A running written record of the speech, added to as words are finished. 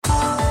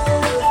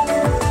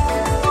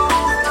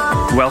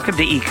Welcome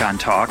to Econ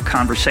Talk,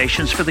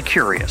 Conversations for the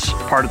Curious,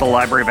 part of the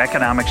Library of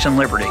Economics and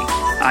Liberty.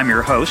 I'm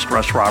your host,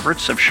 Russ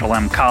Roberts of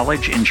Shalem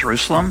College in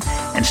Jerusalem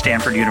and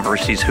Stanford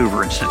University's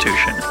Hoover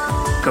Institution.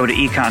 Go to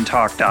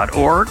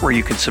econtalk.org where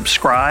you can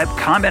subscribe,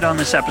 comment on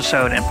this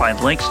episode, and find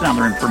links and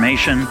other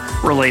information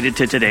related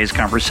to today's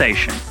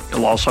conversation.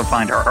 You'll also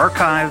find our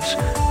archives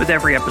with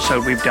every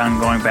episode we've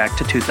done going back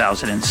to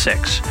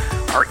 2006.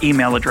 Our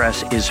email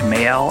address is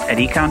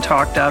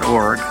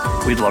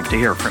mail@econtalk.org. We'd love to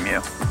hear from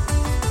you.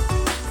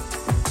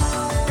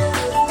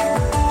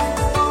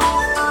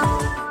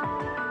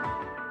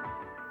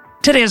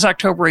 Today is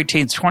October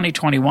 18th,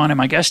 2021, and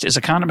my guest is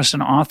economist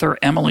and author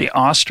Emily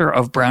Oster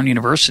of Brown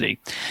University.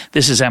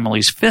 This is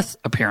Emily's fifth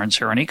appearance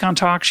here on Econ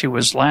Talk. She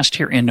was last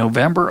here in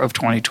November of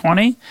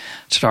 2020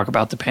 to talk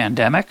about the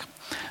pandemic.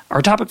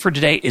 Our topic for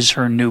today is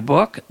her new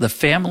book, The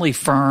Family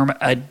Firm,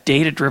 A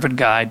Data-Driven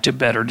Guide to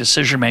Better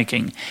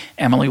Decision-Making.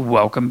 Emily,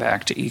 welcome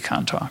back to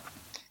Econ Talk.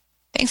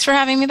 Thanks for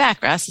having me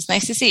back, Russ. It's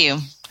nice to see you.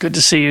 Good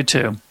to see you,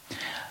 too.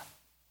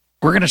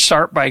 We're going to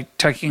start by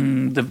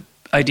taking the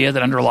idea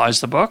that underlies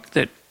the book,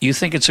 that you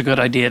think it's a good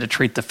idea to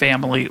treat the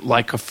family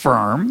like a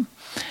firm.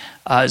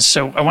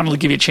 So I wanted to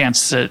give you a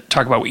chance to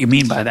talk about what you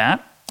mean by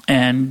that,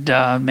 and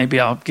maybe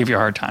I'll give you a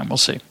hard time. We'll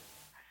see.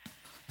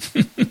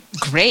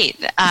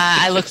 Great.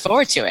 I look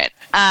forward to it.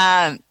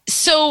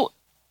 So,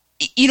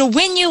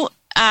 when you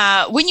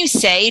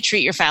say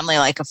treat your family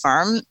like a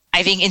firm,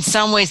 I think in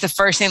some ways the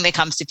first thing that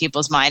comes to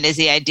people's mind is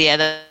the idea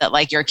that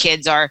like your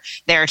kids are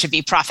there to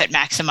be profit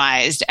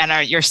maximized and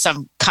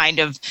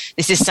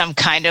this is some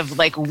kind of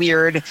like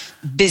weird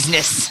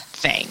business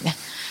thing.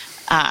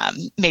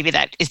 Maybe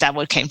is that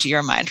what came to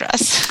your mind,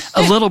 Russ?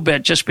 A little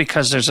bit, just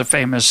because there's a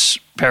famous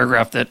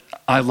paragraph that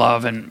I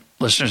love and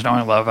listeners know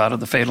I love out of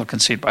The Fatal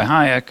Conceit by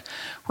Hayek,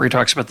 where he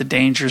talks about the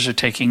dangers of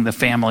taking the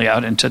family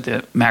out into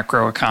the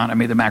macro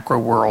economy, the macro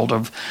world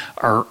of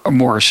our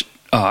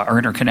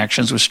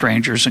interconnections with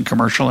strangers and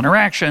commercial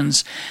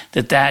interactions,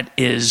 that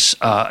is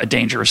a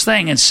dangerous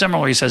thing. And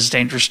similarly, he says it's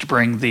dangerous to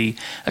bring the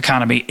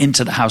economy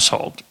into the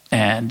household.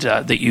 And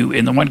that you,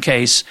 in the one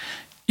case,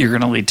 you're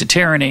going to lead to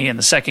tyranny. In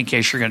the second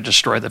case, you're going to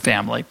destroy the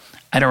family.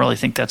 I don't really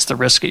think that's the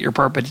risk at your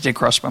part, but it did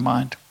cross my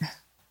mind.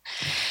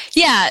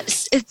 Yeah,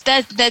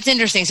 that's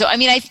interesting. So, I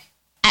mean,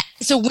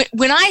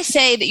 when I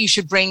say that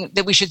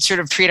we should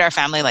sort of treat our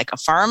family like a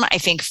firm, I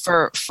think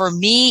for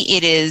me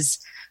it is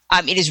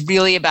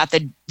really about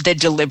the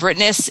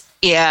deliberateness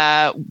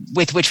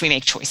with which we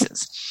make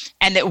choices,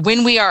 and that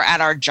when we are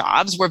at our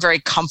jobs, we're very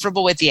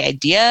comfortable with the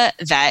idea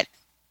that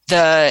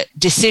the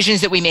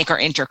decisions that we make are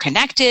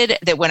interconnected,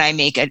 that when I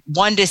make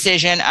one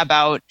decision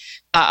about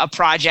a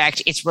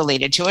project, it's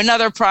related to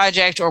another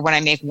project, or when I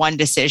make one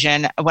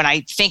decision, when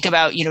I think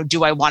about,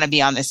 do I want to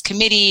be on this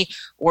committee,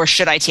 or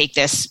should I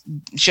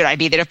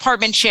be the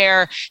department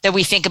chair, that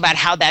we think about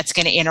how that's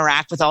going to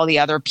interact with all the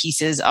other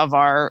pieces of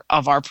our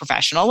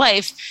professional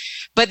life.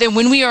 But then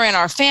when we are in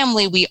our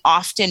family, we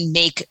often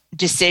make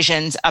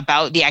decisions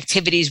about the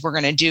activities we're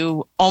going to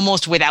do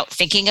almost without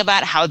thinking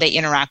about how they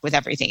interact with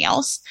everything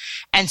else.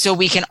 And so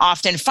we can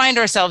often find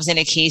ourselves in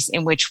a case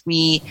in which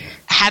we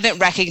haven't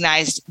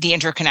recognized the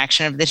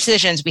interconnection of the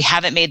decisions, we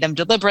haven't made them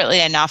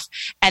deliberately enough,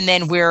 and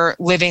then we're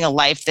living a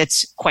life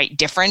that's quite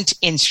different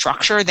in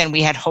structure than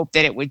we had hoped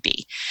that it would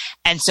be.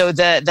 And so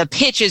the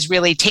pitch is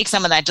really take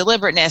some of that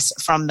deliberateness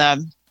from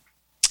the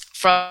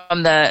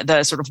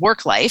sort of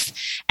work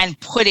life and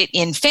put it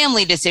in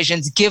family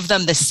decisions, give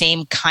them the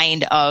same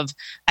kind of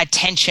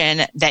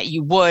attention that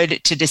you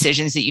would to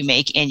decisions that you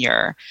make in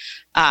your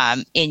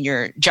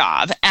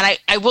job. And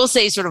I will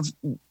say sort of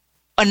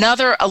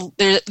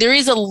there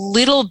is a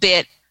little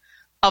bit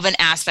of an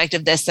aspect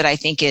of this that I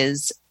think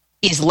is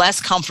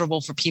less comfortable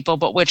for people,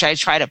 but which I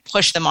try to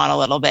push them on a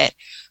little bit,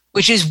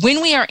 which is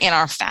when we are in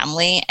our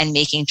family and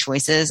making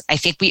choices, I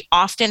think we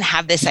often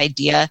have this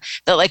idea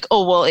that like,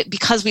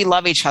 because we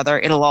love each other,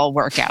 it'll all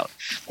work out.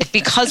 Like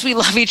because we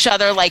love each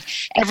other, like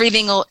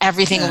everything will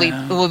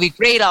be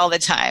great all the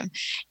time.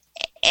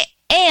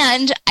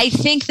 And I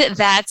think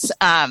that's,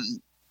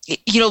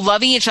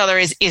 loving each other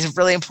is a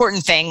really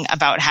important thing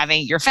about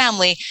having your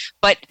family.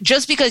 But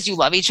just because you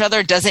love each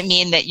other doesn't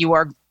mean that you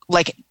are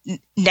like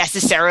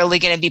necessarily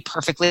going to be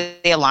perfectly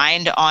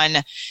aligned on,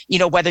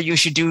 whether you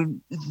should do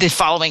the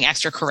following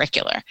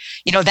extracurricular.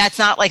 That's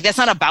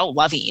not about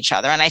loving each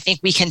other. And I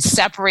think we can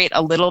separate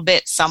a little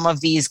bit some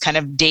of these kind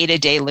of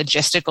day-to-day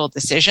logistical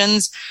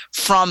decisions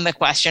from the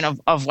question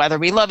of whether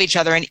we love each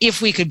other. And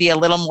if we could be a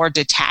little more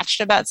detached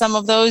about some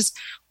of those,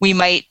 we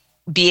might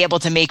be able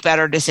to make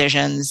better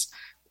decisions,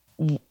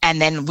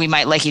 and then we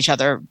might like each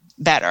other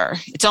better.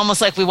 It's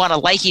almost like we want to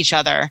like each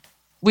other.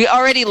 We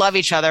already love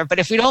each other, but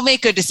if we don't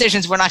make good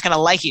decisions, we're not going to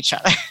like each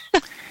other.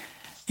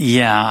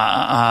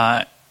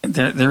 Yeah.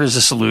 There is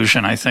this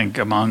illusion, I think,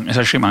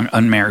 especially among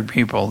unmarried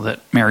people, that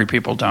married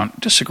people don't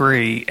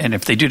disagree. And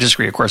if they do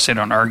disagree, of course, they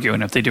don't argue.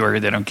 And if they do argue,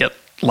 they don't get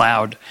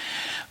loud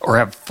or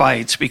have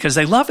fights because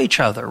they love each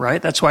other,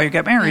 right? That's why you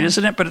get married,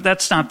 isn't it? But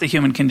that's not the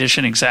human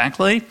condition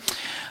exactly.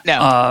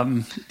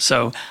 No.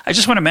 So I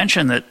just want to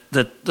mention that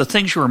the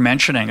things you were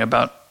mentioning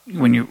about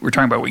when you were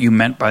talking about what you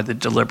meant by the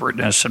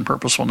deliberateness and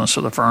purposefulness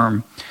of the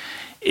firm,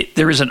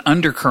 there is an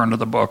undercurrent of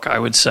the book. I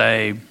would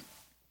say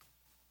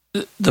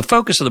the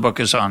focus of the book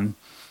is on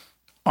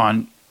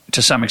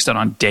to some extent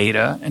on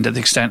data, and to the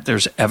extent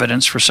there's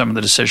evidence for some of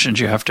the decisions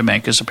you have to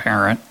make as a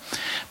parent.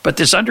 But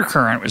this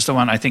undercurrent is the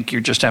one I think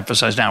you just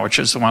emphasized now, which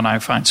is the one I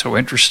find so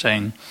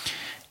interesting,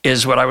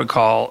 is what I would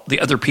call the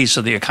other piece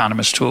of the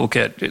economist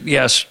toolkit.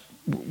 Yes,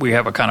 we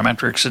have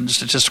econometrics and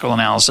statistical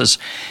analysis.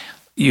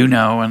 You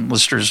know, and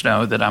listeners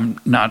know that I'm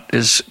not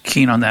as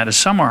keen on that as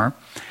some are.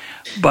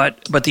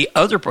 But the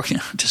other book,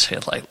 to say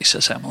it lightly,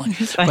 says Emily.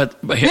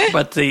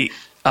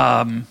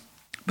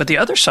 But the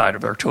other side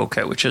of our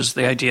toolkit, which is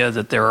the idea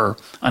that there are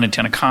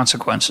unintended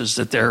consequences,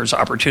 that there's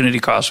opportunity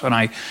costs when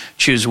I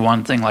choose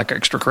one thing like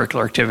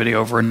extracurricular activity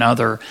over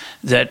another,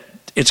 that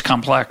it's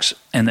complex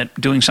and that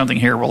doing something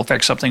here will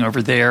affect something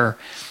over there.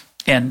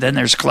 And then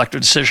there's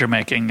collective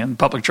decision-making and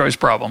public choice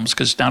problems,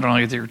 because not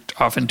only are there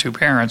often two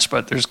parents,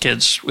 but there's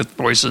kids with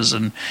voices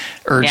and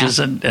urges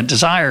and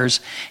desires.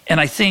 And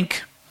I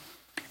think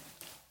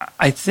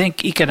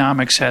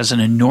economics has an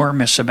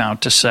enormous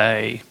amount to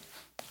say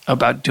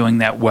about doing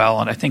that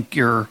well. And I think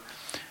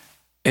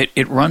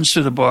it runs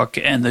through the book,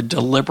 and the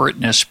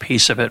deliberateness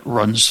piece of it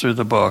runs through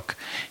the book.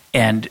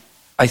 And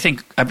I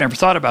think I've never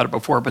thought about it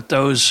before, but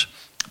those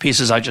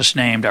pieces I just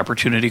named,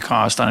 opportunity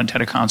cost,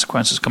 unintended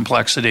consequences,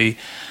 complexity,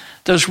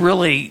 those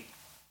really,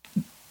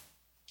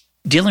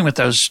 dealing with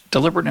those,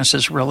 deliberateness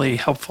is really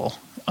helpful.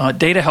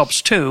 Data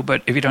helps too,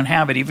 but if you don't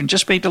have it, even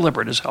just being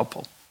deliberate is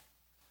helpful.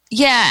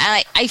 Yeah,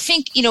 and I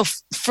think,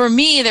 for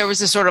me, there was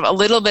a sort of a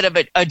little bit of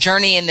a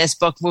journey in this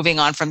book moving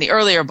on from the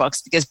earlier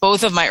books, because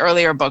both of my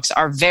earlier books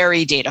are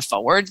very data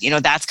forward.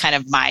 That's kind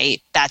of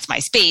that's my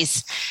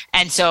space.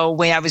 And so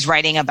when I was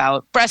writing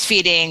about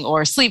breastfeeding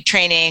or sleep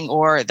training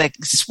or the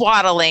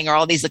swaddling or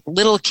all these like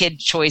little kid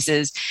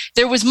choices,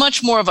 there was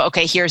much more of,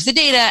 okay, here's the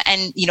data.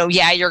 And,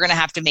 you're going to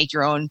have to make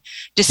your own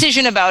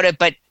decision about it.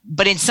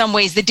 But in some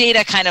ways, the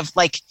data kind of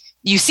like,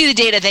 you see the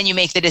data, then you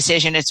make the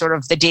decision. It's sort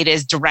of the data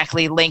is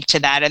directly linked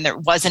to that. And there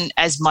wasn't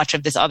as much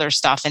of this other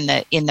stuff in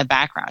the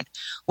background.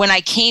 When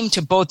I came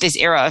to both this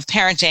era of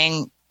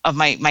parenting, of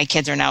my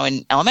kids are now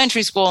in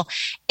elementary school,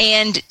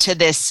 and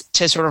to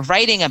sort of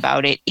writing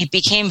about it, it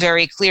became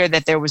very clear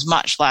that there was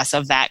much less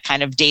of that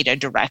kind of data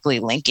directly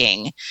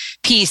linking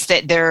piece,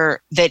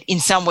 that in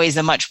some ways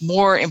a much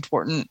more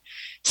important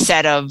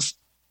set of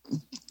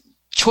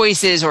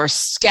choices or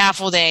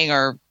scaffolding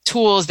or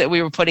tools that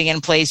we were putting in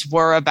place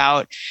were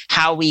about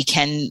how we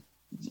can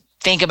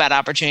think about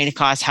opportunity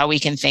costs, how we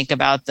can think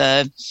about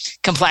the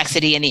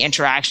complexity and the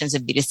interactions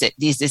of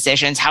these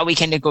decisions, how we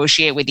can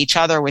negotiate with each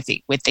other, with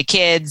the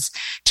kids,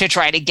 to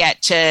try to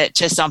get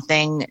to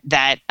something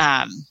that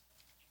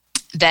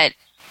that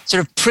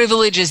sort of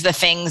privileges the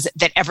things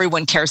that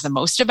everyone cares the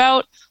most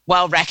about,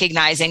 while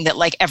recognizing that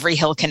like every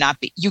hill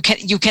you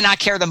cannot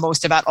care the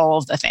most about all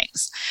of the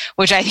things,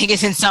 which I think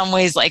is in some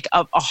ways like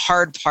a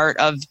hard part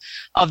of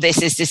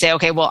this, is to say,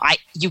 okay, well,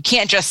 you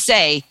can't just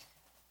say,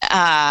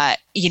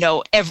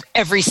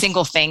 every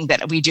single thing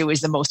that we do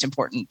is the most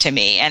important to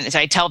me. And as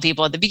I tell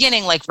people at the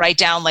beginning, like, write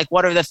down, like,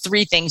 what are the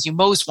 3 things you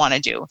most want to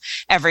do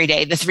every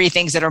day? The 3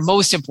 things that are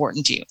most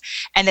important to you.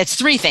 And it's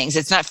 3 things.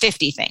 It's not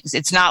 50 things.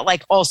 It's not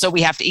like, also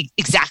we have to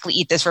exactly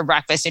eat this for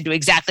breakfast and do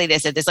exactly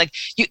this and this. Like,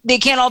 they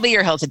can't all be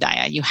your hill to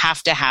die on. You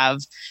have to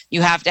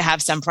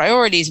have some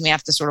priorities, and we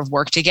have to sort of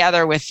work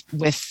together with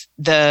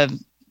the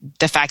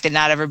fact that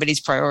not everybody's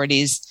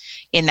priorities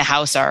in the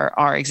house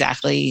are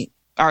exactly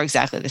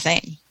the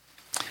same.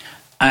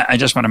 I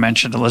just want to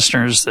mention to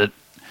listeners that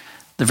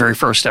the very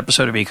first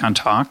episode of Econ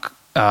Talk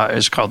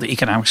is called The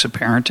Economics of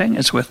Parenting.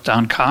 It's with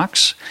Don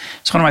Cox.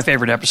 It's one of my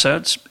favorite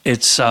episodes.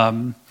 It's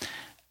a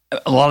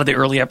lot of the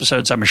early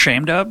episodes I'm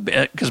ashamed of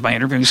because my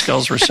interviewing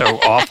skills were so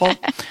awful.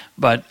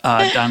 But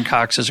Don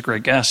Cox is a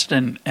great guest,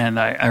 and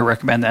I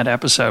recommend that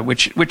episode,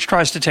 which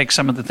tries to take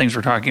some of the things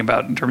we're talking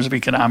about in terms of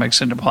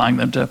economics and applying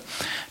them to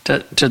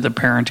the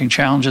parenting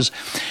challenges.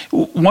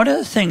 One of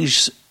the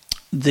things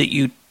that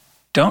you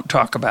don't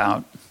talk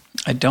about,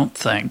 I don't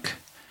think,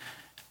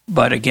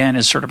 but again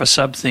is sort of a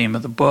sub-theme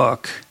of the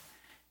book,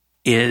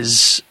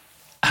 is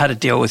how to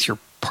deal with your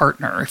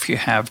partner if you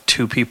have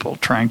 2 people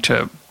trying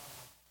to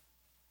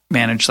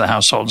manage the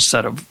household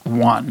instead of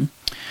one.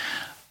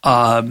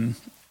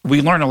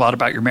 We learn a lot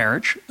about your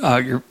marriage.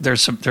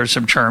 There's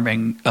some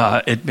charming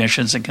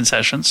admissions and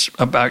concessions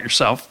about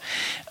yourself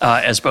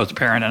as both a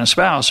parent and a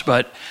spouse.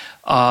 But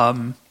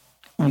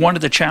one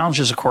of the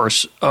challenges, of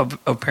course, of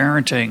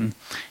parenting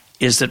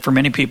is that for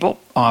many people,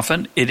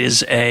 often it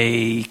is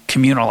a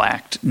communal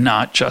act,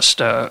 not just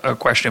a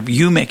question of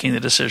you making the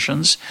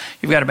decisions.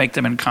 You've got to make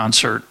them in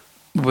concert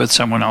with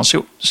someone else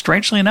who,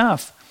 strangely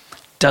enough,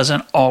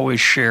 doesn't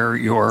always share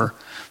your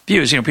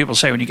views. People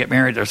say when you get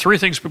married, there are 3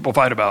 things people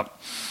fight about: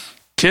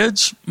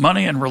 kids,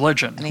 money, and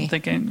religion. I'm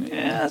thinking,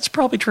 yeah, that's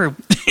probably true.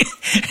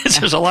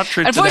 There's a lot of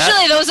truth to that.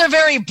 Unfortunately, those are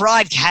very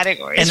broad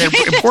categories. And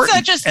they're important. It's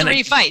not just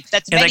 3 fights.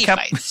 That's many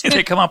fights.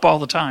 They come up all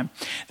the time.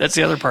 That's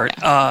the other part.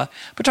 Yeah.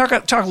 But talk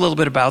a little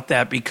bit about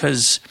that,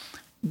 because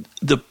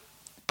the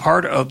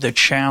part of the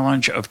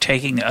challenge of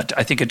taking,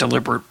 I think, a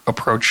deliberate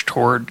approach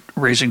toward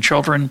raising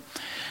children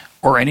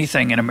or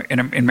anything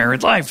in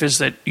married life is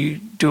that you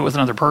do it with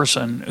another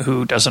person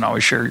who doesn't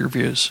always share your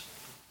views.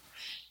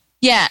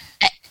 Yeah.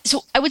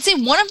 So I would say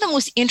one of the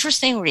most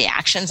interesting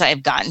reactions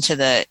I've gotten to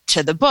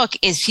the book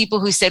is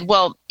people who said,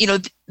 well,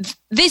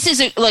 this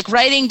is like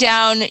writing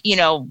down,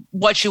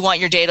 what you want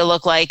your day to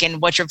look like and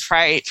what your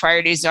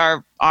priorities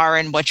are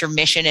and what your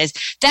mission is.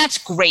 That's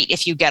great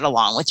if you get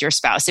along with your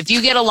spouse. If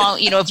you get along,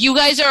 if you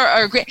guys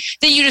are great,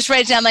 then you just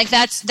write it down like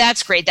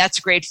that's great. That's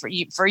great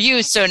for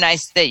you. So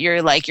nice that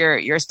you're like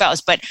your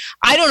spouse. But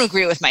I don't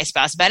agree with my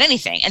spouse about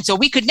anything. And so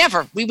we would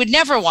never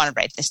want to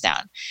write this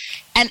down.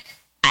 And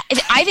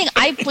I think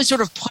I would sort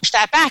of push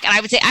that back, and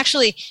I would say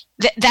actually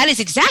that is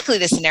exactly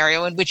the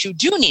scenario in which you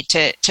do need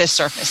to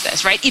surface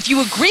this, right? If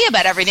you agree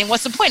about everything,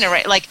 what's the point of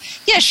it? Like,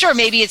 yeah, sure,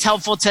 maybe it's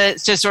helpful to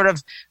sort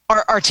of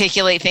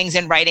articulate things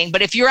in writing,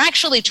 but if you're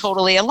actually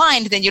totally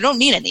aligned, then you don't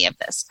need any of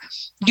this.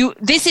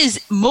 This is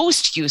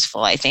most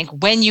useful, I think,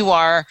 when you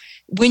are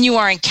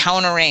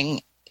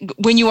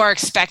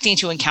expecting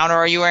to encounter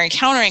or you are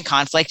encountering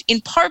conflict,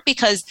 in part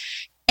because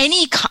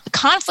any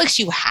conflicts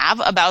you have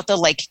about the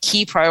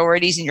key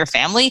priorities in your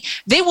family,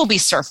 they will be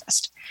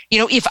surfaced.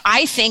 If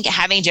I think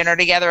having dinner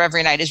together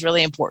every night is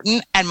really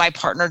important and my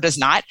partner does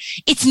not,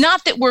 it's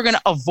not that we're going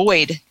to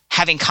avoid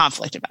having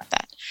conflict about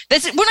that.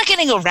 We're not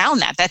getting around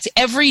that. That's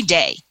every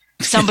day.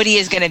 Somebody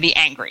is going to be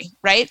angry,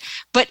 right?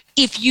 But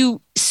if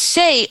you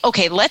say,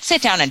 okay, let's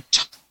sit down and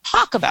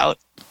talk about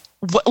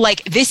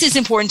this is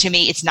important to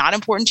me. It's not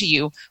important to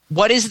you.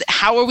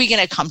 How are we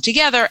going to come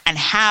together and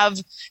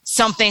have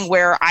something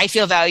where I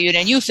feel valued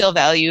and you feel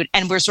valued,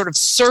 and we're sort of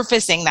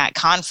surfacing that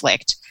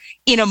conflict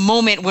in a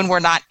moment when we're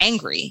not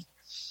angry?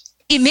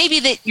 It may be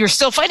that you're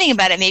still fighting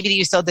about it. Maybe that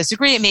you still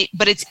disagree.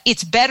 But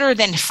it's better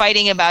than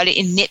fighting about it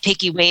in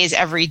nitpicky ways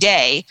every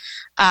day.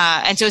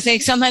 And so it's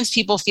like sometimes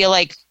people feel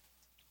like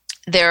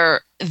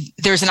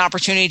there's an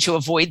opportunity to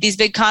avoid these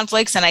big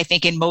conflicts, and I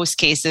think in most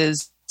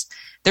cases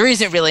there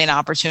isn't really an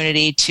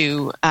opportunity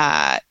to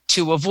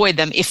avoid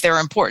them. If they're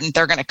important,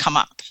 they're going to come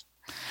up.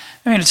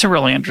 I mean, it's a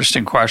really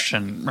interesting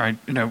question, right?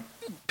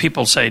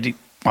 People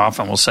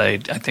often will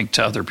say, I think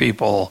to other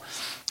people,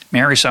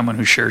 marry someone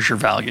who shares your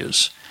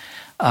values.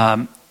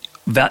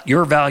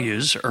 Your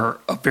values are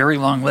a very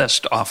long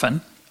list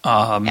often.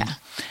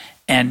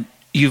 And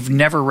you've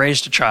never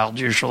raised a child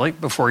usually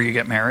before you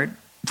get married,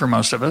 for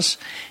most of us.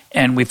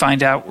 And we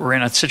find out we're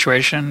in a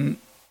situation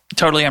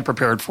totally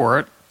unprepared for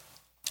it.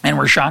 And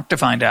we're shocked to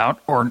find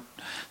out, or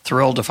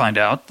thrilled to find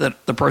out,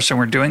 that the person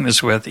we're doing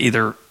this with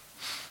either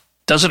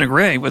doesn't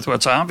agree with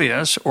what's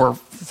obvious, or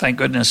thank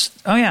goodness,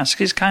 oh yes,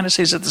 he kind of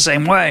sees it the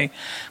same way.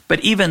 But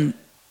even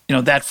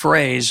that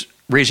phrase,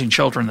 raising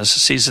children that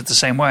sees it the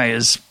same way,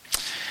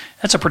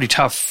 that's a pretty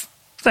tough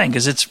thing,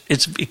 because it's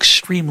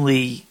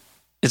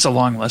a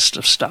long list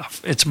of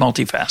stuff. It's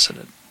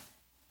multifaceted.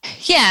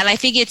 Yeah, and I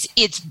think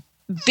it's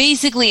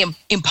basically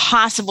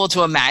impossible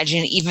to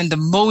imagine even the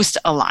most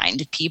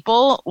aligned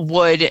people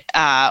would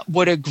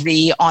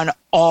agree on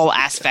all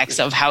aspects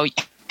of how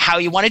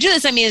you want to do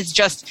this. I mean, it's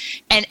just,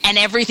 and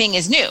everything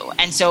is new.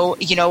 And so,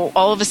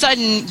 all of a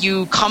sudden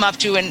you come up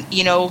to, and,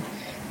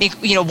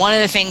 one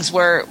of the things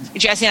where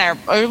Jesse and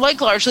I are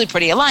largely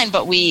pretty aligned,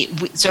 but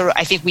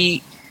I think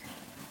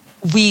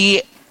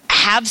we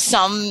have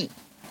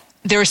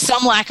there's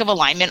some lack of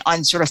alignment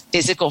on sort of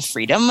physical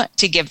freedom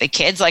to give the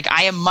kids.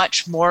 I am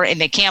much more in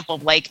the camp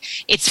of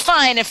it's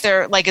fine if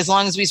they're as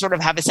long as we sort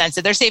of have a sense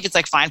that they're safe, it's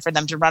fine for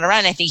them to run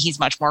around. I think he's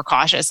much more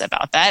cautious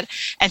about that.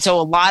 And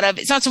so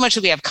it's not so much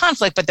that we have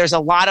conflict, but there's a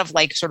lot of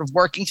sort of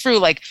working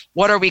through,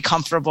 what are we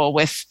comfortable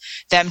with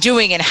them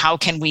doing, and how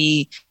can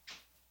we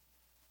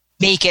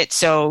make it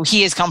so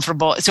he is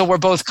comfortable, so we're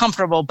both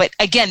comfortable. But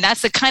again,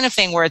 that's the kind of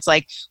thing where it's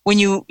when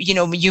you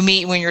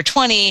meet when you're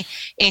 20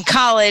 in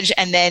college,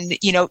 and then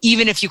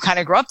even if you kind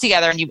of grow up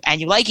together and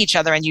you like each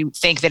other and you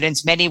think that in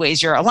many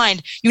ways you're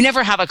aligned, you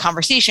never have a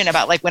conversation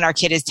about when our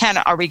kid is 10,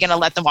 are we going to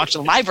let them walk to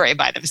the library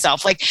by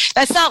themselves?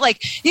 That's not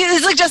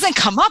it doesn't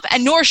come up,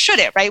 and nor should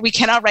it, right? We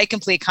cannot write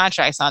complete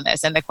contracts on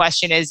this. And the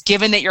question is,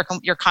 given that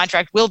your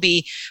contract will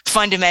be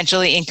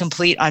fundamentally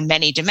incomplete on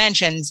many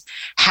dimensions,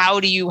 how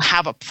do you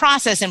have a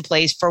process in place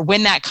for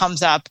when that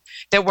comes up,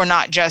 that we're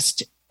not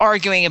just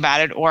arguing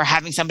about it or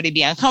having somebody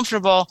be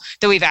uncomfortable,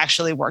 that we've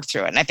actually worked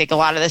through it? And I think a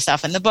lot of the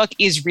stuff in the book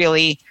is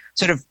really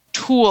sort of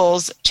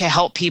tools to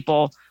help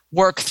people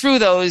work through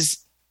those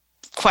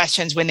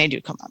questions when they do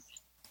come up.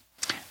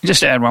 Just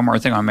to add one more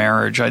thing on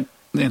marriage,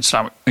 it's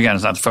not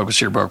the focus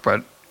of your book,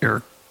 but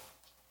you're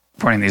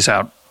pointing these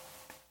out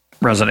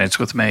resonates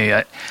with me.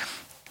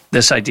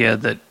 This idea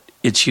that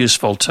it's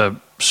useful to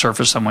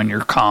surface them when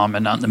you're calm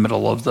and not in the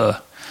middle of the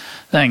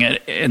thing,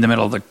 in the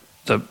middle of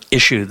the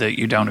issue that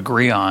you don't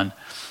agree on.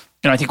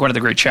 I think one of the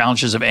great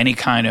challenges of any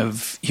kind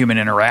of human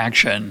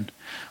interaction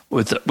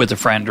with a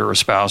friend or a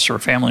spouse or a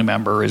family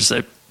member is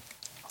that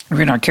if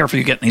you're not careful,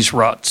 you get in these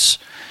ruts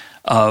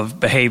of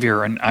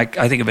behavior. And I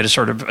think of it as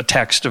sort of a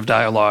text of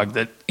dialogue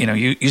that,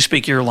 you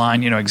speak your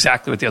line, you know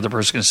exactly what the other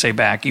person's going to say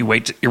back. You're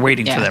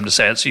waiting for them to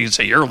say it. So you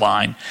say your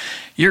line.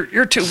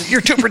 You're too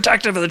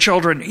protective of the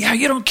children. Yeah,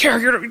 you don't care.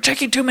 You're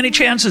taking too many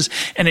chances.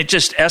 And it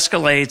just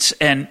escalates.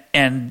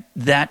 And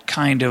that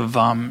kind of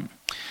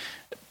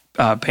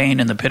pain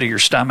in the pit of your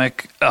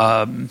stomach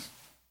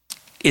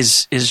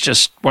is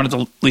just one of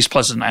the least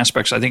pleasant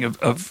aspects, I think,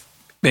 of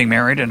being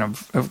married and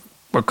of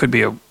what could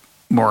be a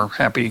more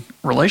happy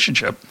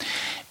relationship.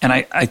 And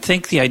I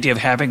think the idea of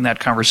having that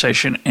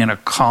conversation in a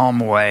calm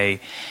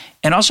way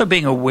and also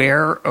being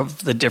aware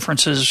of the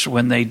differences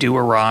when they do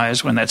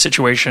arise, when that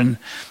situation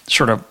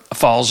sort of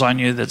falls on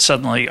you that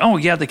suddenly, oh,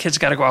 yeah, the kids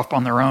got to go off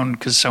on their own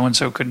because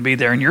so-and-so couldn't be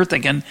there. And you're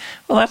thinking,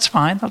 well, that's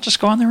fine. They'll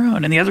just go on their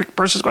own. And the other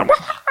person's going,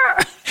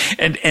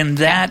 and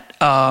that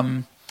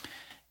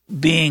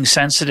being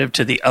sensitive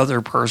to the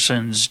other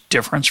person's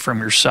difference from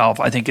yourself,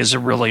 I think, is a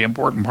really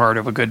important part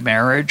of a good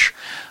marriage.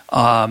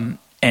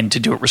 And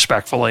to do it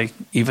respectfully,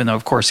 even though,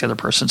 of course, the other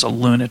person's a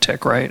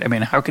lunatic, right? I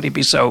mean, how could he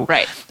be so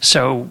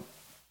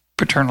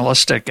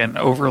paternalistic and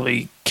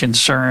overly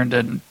concerned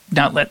and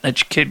not letting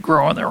that kid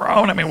grow on their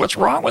own? I mean, what's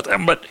wrong with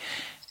them? But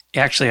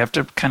you actually have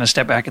to kind of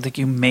step back and think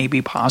you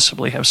maybe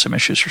possibly have some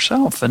issues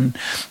yourself. And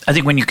I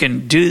think when you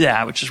can do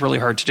that, which is really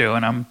hard to do,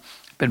 and I've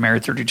been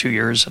married 32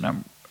 years, and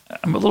I'm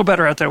a little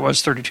better at that than I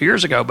was 32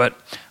 years ago, but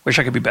wish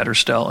I could be better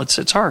still.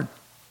 It's hard.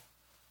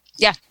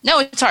 Yeah, no,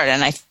 it's hard.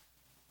 And I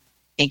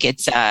think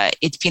it's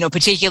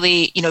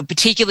particularly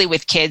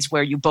with kids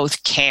where you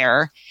both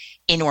care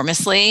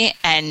enormously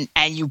and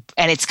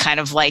it's kind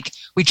of like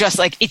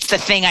it's the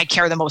thing I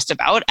care the most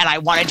about, and I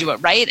want to do it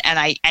right,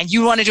 and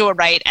you want to do it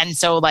right, and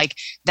so like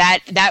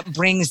that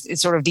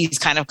brings sort of these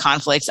kind of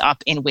conflicts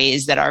up in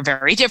ways that are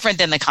very different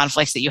than the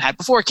conflicts that you had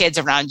before kids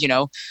around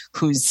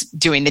who's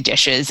doing the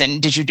dishes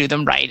and did you do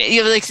them right,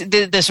 like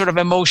the sort of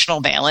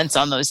emotional balance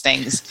on those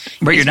things.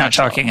 But you're not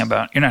talking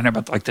about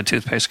like the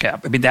toothpaste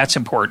cap. I mean, that's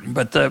important,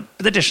 but the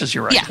dishes,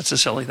 you're right. Yeah. That's a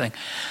silly thing.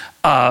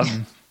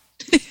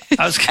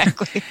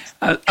 Exactly.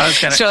 I was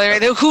kind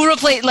of who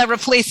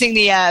replacing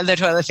the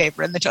toilet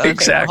paper and the toilet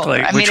paper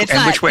holder. I mean,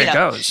 which way it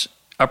goes,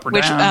 up or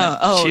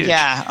down.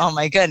 Yeah. Oh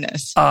my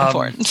goodness,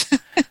 important.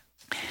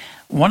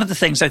 One of the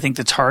things I think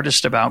that's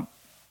hardest about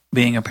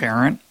being a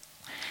parent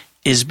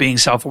is being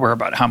self-aware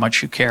about how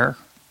much you care.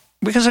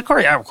 Because of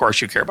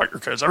course you care about your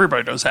kids.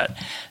 Everybody knows that.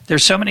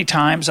 There's so many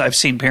times I've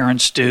seen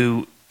parents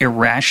do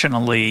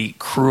irrationally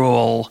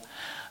cruel,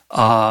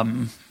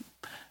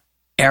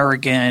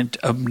 arrogant,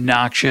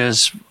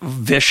 obnoxious,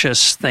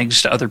 vicious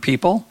things to other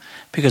people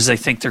because they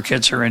think their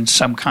kids are in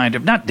some kind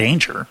of, not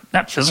danger,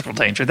 not physical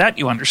danger, that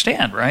you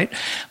understand, right?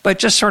 But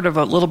just sort of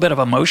a little bit of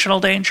emotional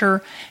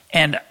danger.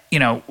 And,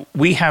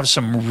 we have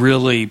some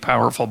really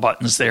powerful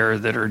buttons there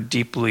that are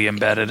deeply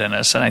embedded in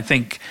us. And I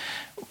think,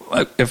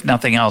 if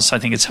nothing else, I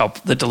think it's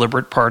helpful. The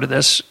deliberate part of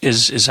this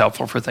is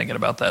helpful for thinking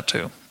about that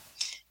too.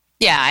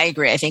 Yeah, I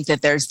agree. I think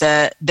that there's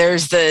the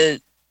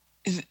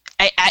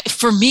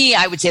for me,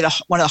 I would say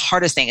one of the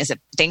hardest things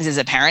as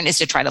a parent is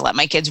to try to let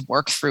my kids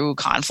work through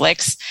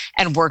conflicts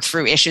and work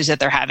through issues that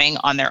they're having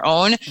on their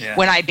own. Yeah.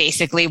 When I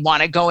basically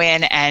want to go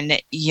in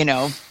and,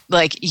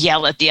 like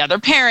yell at the other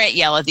parent,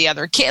 yell at the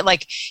other kid,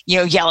 like,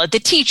 yell at the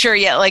teacher,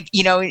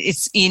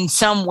 it's in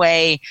some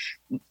way,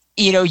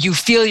 you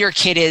feel your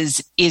kid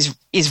is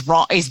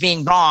wrong, is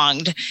being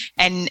wronged,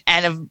 and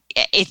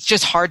it's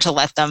just hard to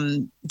let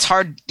them. It's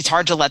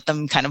hard to let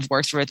them kind of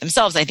work through it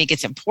themselves. I think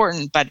it's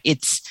important, but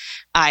it's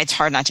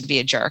hard not to be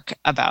a jerk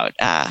about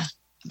that.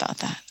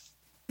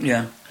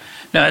 Yeah,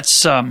 no,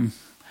 it's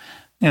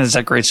there's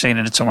that great scene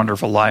in It's a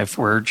Wonderful Life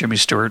where Jimmy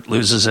Stewart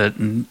loses it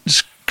and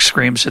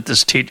screams at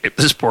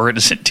this poor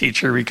innocent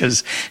teacher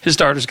because his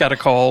daughter's got a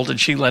cold and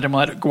she let him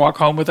walk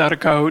home without a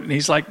coat, and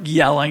he's like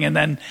yelling, and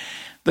then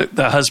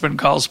the husband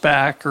calls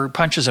back or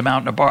punches him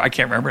out in a bar. I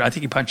can't remember. I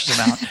think he punches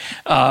him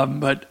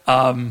out.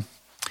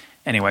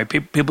 Anyway,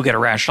 people get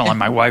irrational, and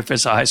my wife,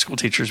 as a high school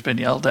teacher, has been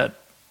yelled at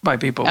by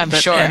people. I'm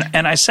sure.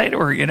 And I say to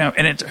her,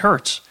 and it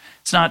hurts.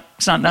 It's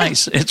not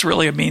nice. It's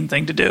really a mean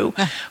thing to do.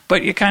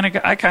 But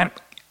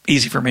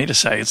easy for me to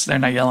say. They're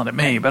not yelling at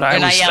me, but they're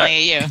not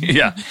yelling at you.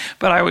 Yeah,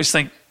 but I always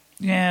think,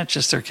 yeah, it's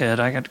just their kid.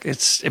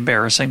 It's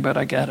embarrassing, but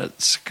I get it.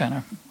 It's kind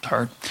of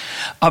hard.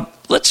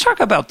 Let's talk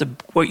about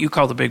what you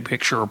call the big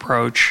picture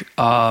approach.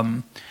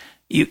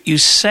 You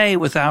say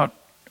without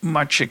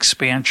much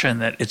expansion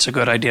that it's a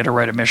good idea to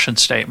write a mission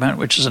statement,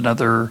 which is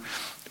another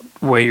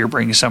way you're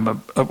bringing some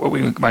of what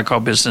we might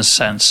call business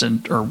sense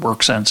or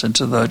work sense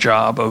into the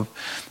job of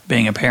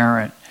being a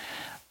parent.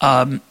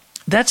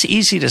 That's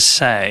easy to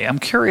say. I'm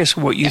curious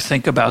what you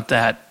think about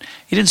that.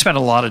 You didn't spend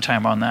a lot of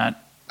time on that.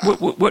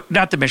 What,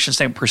 not the mission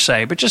statement per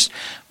se, but just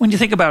when you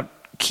think about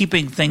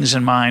keeping things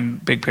in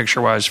mind, big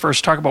picture wise,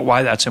 first talk about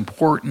why that's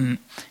important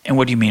and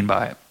what do you mean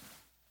by it?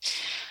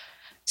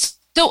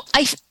 So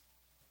I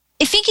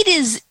think it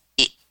is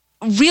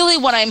really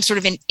what I'm sort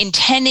of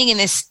intending in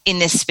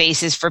this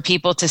space is for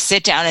people to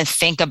sit down and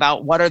think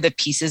about what are the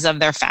pieces of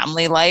their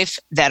family life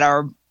that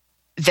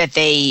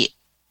they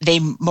they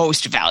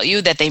most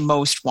value, that they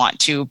most want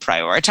to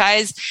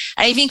prioritize.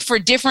 And I think for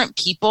different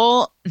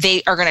people,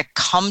 they are going to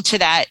come to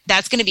that.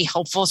 That's going to be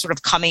helpful, sort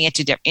of coming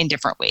into in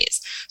different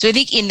ways. So I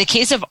think in the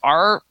case of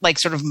our, like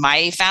sort of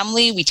my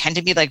family, we tend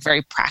to be like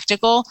very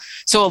practical.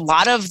 So a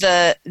lot of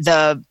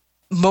the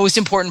most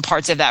important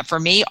parts of that for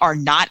me are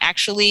not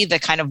actually the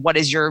kind of what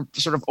is your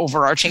sort of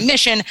overarching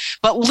mission,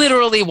 but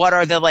literally what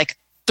are the like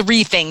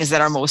 3 things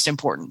that are most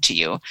important to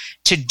you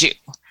to do.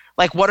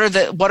 Like what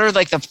are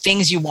like the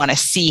things you want to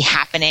see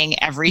happening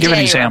every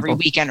day or every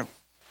weekend?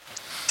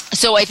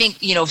 So I think,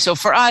 so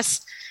for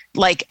us,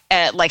 like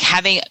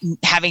having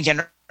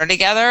dinner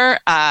together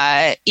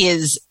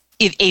is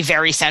a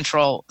very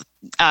central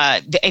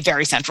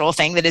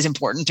thing that is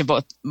important to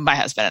both my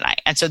husband and I.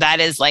 And so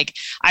that is like,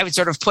 I would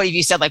sort of put, if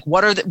you said like,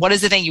 what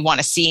is the thing you want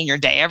to see in your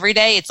day every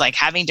day? It's like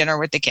having dinner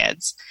with the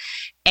kids.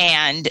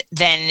 And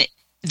then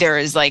there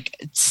is like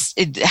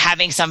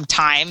having some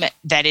time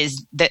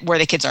where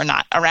the kids are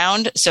not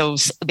around. So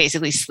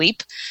basically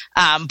sleep,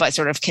 but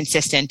sort of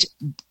consistent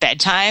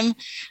bedtime.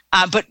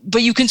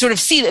 But you can sort of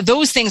see that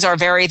those things are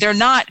they're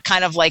not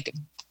kind of like,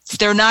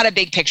 they're not a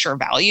big picture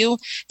value.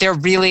 They're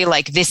really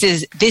like, this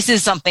is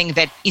something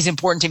that is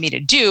important to me to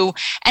do.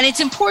 And it's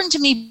important to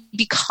me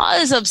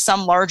because of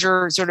some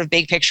larger sort of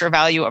big picture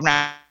value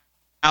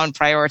around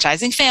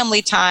prioritizing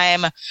family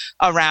time,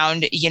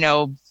 around,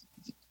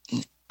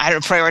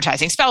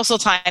 prioritizing spousal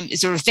time,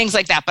 sort of things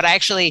like that. But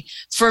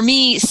for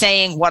me,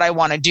 saying what I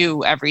want to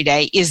do every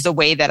day is the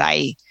way that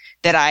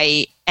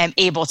I am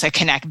able to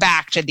connect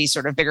back to these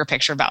sort of bigger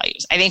picture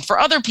values. I think for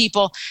other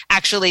people,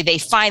 actually, they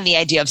find the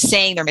idea of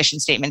saying their mission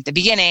statement at the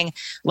beginning,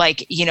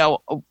 like,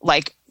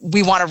 like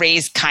we want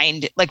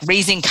to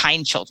raising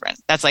kind children.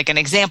 That's like an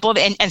example.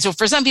 And so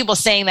for some people,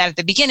 saying that at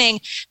the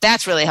beginning,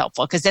 that's really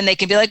helpful, because then they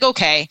can be like,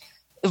 okay,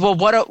 well,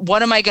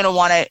 what am I going to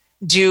want to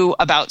do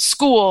about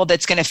school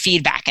that's going to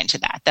feed back into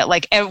that? That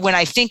like when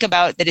I think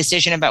about the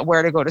decision about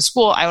where to go to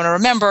school, I want to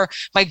remember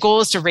my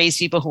goal is to raise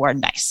people who are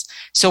nice.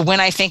 So when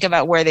I think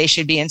about where they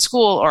should be in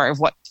school, or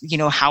what,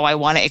 how I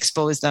want to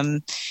expose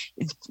them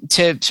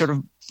to sort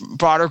of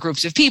broader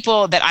groups of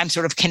people, that I'm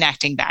sort of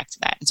connecting back to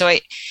that. And so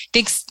I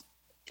think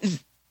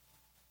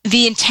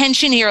the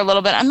intention here a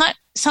little bit,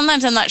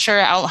 sometimes I'm not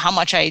sure how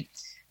much I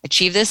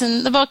achieve this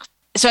in the book.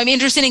 So I'm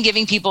interested in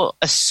giving people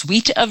a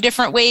suite of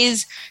different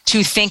ways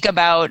to think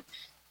about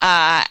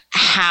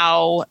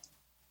how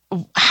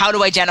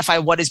to identify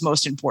what is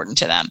most important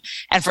to them.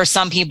 And for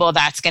some people,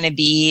 that's going to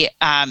be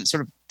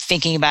sort of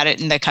thinking about it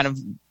in the kind of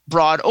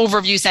broad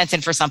overview sense.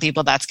 And for some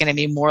people, that's going to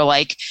be more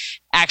like,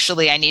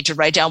 actually, I need to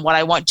write down what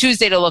I want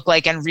Tuesday to look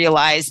like, and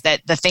realize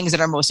that the things that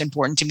are most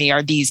important to me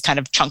are these kind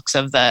of chunks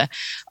of the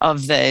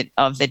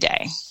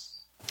day.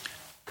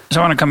 So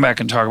I want to come back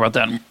and talk about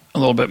that a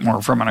little bit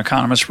more from an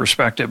economist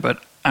perspective,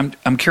 but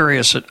I'm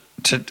curious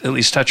to at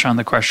least touch on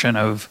the question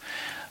of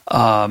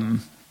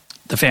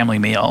the family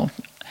meal.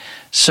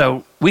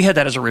 So we had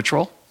that as a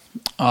ritual,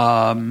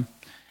 and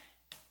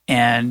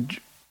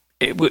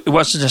it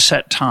wasn't a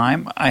set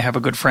time. I have a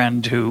good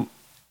friend who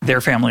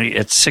their family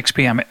at 6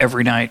 p.m.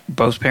 every night,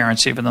 both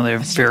parents, even though they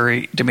have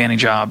very demanding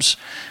jobs,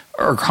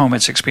 are home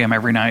at 6 p.m.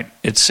 every night.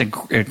 It's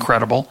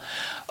incredible.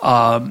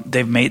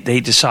 They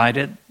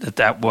decided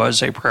that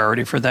was a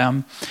priority for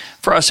them.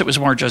 For us, it was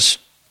more just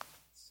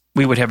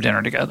we would have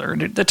dinner together.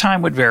 And the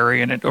time would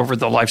vary, and over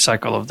the life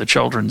cycle of the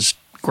children's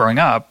growing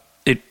up,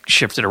 it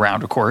shifted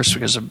around, of course,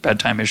 because of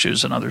bedtime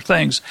issues and other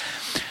things.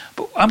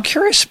 But I'm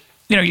curious,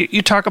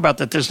 you talk about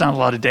that there's not a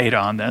lot of data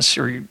on this,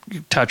 or you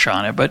touch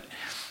on it, but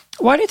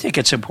why do you think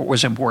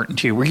was important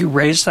to you? Were you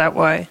raised that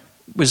way?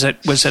 Was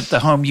it the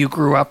home you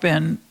grew up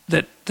in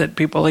that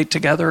people ate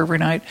together every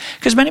night?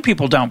 Because many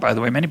people don't, by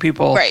the way. Many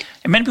people, right.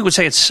 And many people would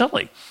say it's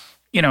silly.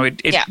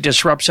 It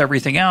disrupts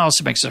everything else.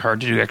 It makes it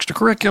hard to do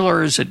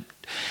extracurriculars.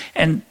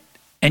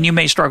 And you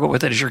may struggle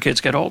with it as your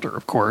kids get older,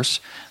 of course.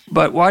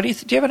 But why do you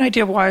have an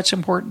idea of why it's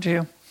important to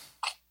you?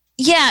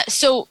 Yeah.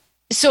 So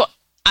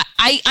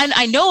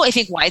I know, I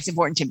think why it's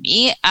important to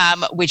me,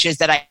 which is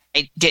that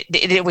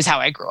it was how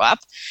I grew up.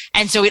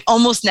 And so it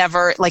almost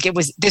never,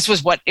 this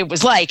was what it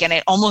was like. And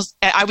I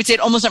would say it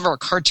almost never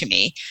occurred to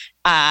me,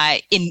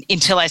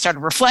 until I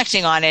started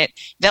reflecting on it,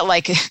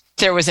 that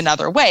there was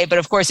another way. But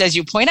of course, as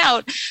you point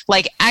out,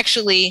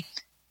 actually,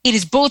 it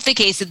is both the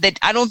case that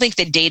I don't think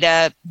the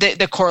data,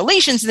 the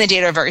correlations in the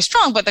data are very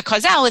strong, but the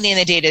causality in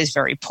the data is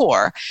very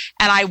poor.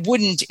 And I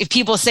wouldn't, if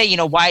people say,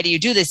 why do you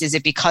do this? Is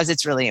it because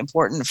it's really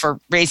important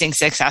for raising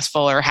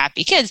successful or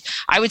happy kids?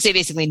 I would say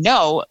basically,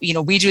 no,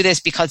 we do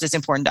this because it's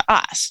important to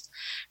us.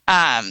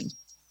 And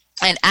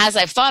as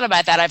I've thought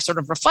about that, I've sort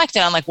of reflected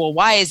on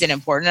why is it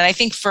important? And I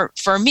think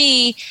for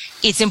me,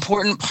 it's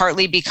important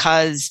partly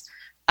because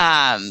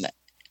we,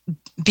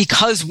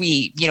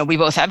 we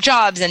both have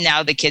jobs, and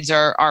now the kids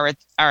are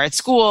at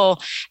school.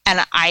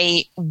 And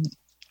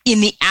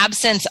in the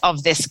absence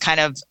of this kind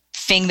of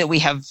thing that we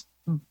have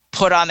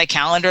put on the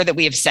calendar that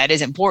we have said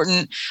is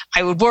important,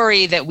 I would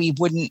worry that we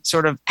wouldn't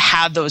sort of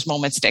have those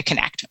moments to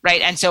connect,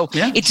 right? And so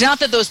It's not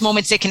that those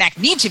moments to connect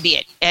need to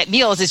be at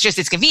meals. It's just,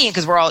 it's convenient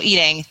because we're all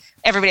eating.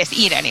 Everybody has to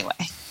eat anyway.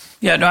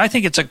 Yeah, no, I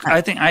think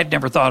I think I'd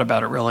never thought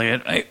about it really.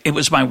 It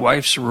was my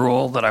wife's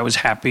rule that I was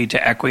happy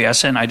to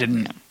acquiesce in.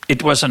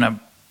 It wasn't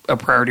a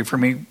priority for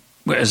me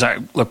as I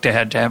looked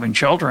ahead to having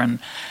children.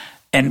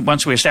 And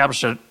once we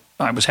established it,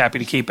 I was happy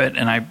to keep it,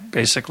 and I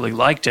basically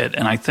liked it.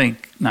 And I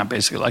think, not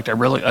basically liked it,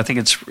 I think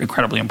it's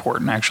incredibly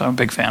important, actually. I'm a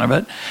big fan of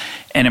it.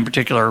 And in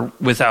particular,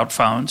 without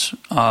phones.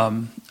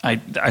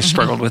 I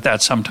struggled with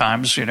that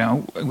sometimes,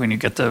 when you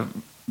get the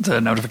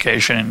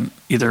notification,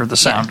 either the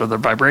sound or the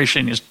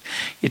vibration,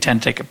 you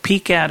tend to take a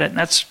peek at it. And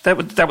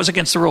that was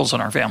against the rules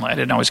in our family. I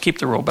didn't always keep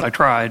the rule, but I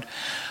tried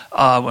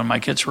when my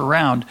kids were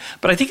around.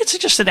 But I think it's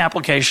just an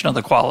application of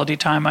the quality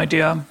time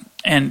idea.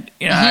 And,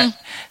 I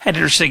had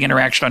an interesting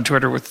interaction on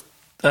Twitter with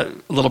a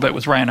little bit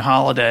with Ryan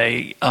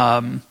Holiday.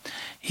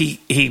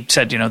 He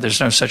said,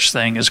 there's no such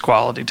thing as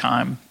quality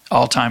time.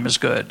 All time is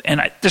good.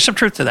 And there's some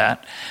truth to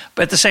that.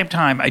 But at the same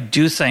time, I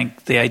do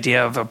think the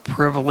idea of a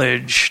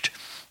privileged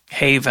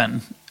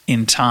haven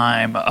in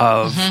time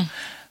of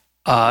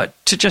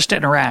to just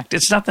interact.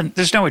 It's nothing.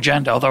 There's no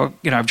agenda. Although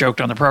I've joked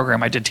on the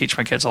program, I did teach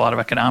my kids a lot of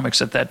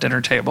economics at that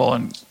dinner table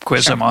and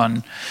quiz them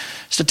on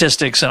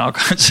statistics and all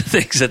kinds of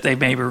things that they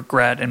may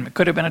regret, and it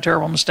could have been a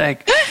terrible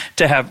mistake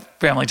to have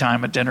family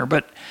time at dinner.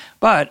 But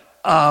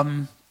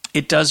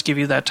it does give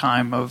you that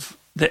time of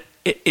that.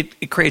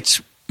 It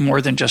creates more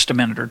than just a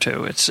minute or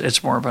two.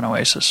 It's more of an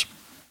oasis.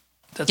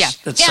 That's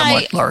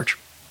somewhat large.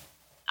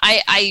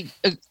 I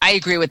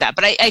agree with that,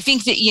 but I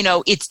think that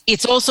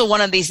it's also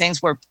one of these things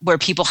where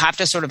people have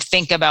to sort of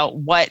think about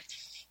what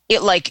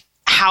it like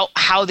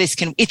how this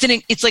can. It's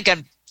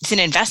an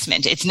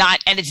investment. It's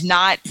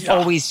not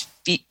always.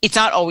 It's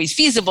not always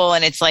feasible,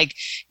 and it's like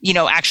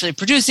actually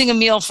producing a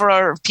meal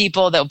for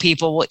people that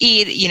people will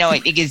eat.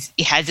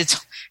 It has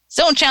its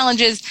own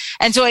challenges,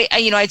 and so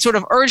I'd sort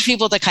of urge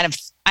people to kind of.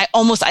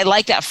 I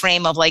like that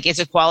frame of like it's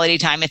a quality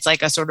time. It's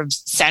like a sort of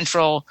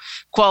central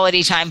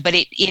quality time, but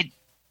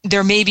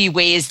there may be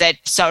ways that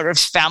sort of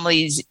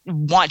families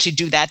want to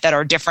do that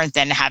are different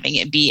than having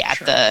it be at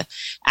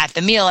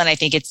the meal. And I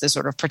think it's the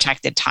sort of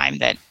protected time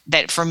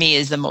that for me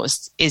is the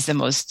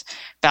most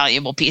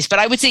valuable piece. But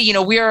I would say,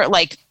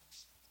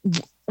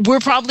 we're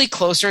probably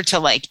closer to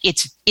like,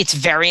 it's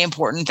very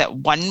important that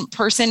one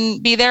person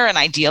be there. And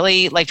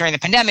ideally, like during the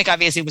pandemic,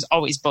 obviously it was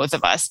always both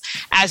of us.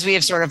 As we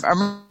have sort of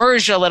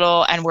emerged a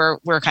little and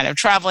we're kind of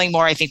traveling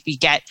more, I think we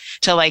get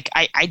to like,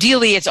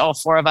 ideally it's all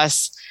four of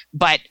us.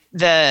 But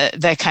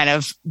the kind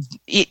of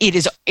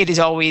it is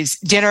always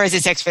dinner is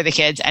at 6 for the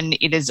kids, and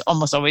it is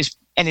almost always,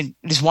 and it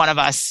is one of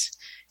us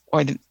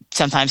or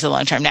sometimes the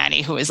long-term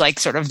nanny who is like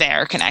sort of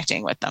there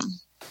connecting with them.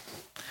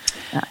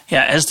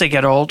 Yeah, as they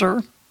get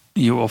older,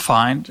 you will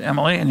find,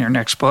 Emily, in your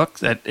next book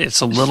that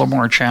it's a little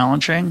more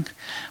challenging.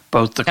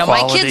 Both the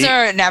quality. My kids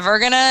are never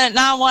gonna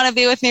not want to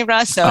be with me,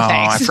 Russ. So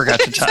thanks. I forgot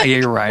to tell you.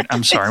 You're right.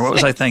 I'm sorry. What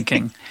was I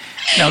thinking?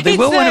 No, they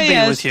will want to be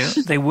with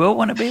you. They will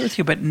want to be with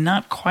you, but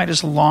not quite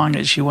as long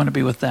as you want to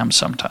be with them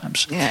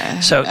sometimes.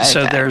 Yeah. So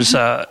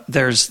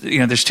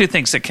there's two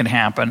things that can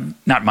happen.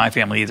 Not my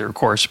family either, of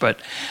course, but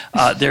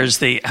there's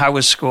the how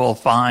was school?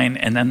 Fine,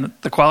 and then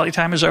the quality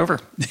time is over.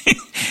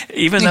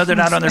 Even though they're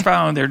not on their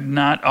phone, they're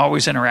not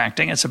always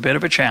interacting. It's a bit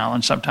of a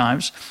challenge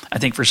sometimes, I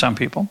think, for some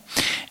people.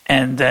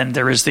 And then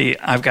there is the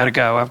I've got to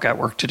go, I've got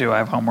work to do, I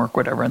have homework,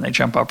 whatever, and they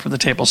jump up from the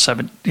table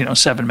 7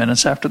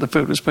 minutes after the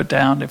food was put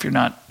down. If you're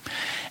not,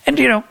 and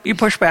you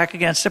push back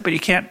against it, but you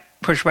can't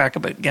push back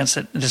against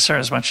it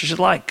as much as you'd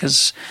like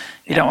because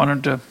you don't want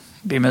them to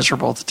be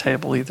miserable at the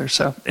table either.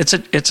 So it's a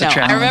challenge.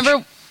 I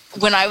remember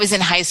when I was in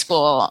high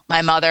school,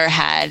 my mother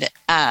had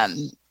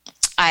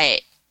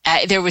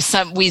there was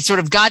we sort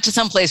of got to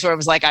some place where it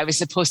was like I was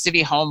supposed to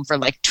be home for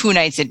like 2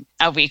 nights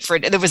a week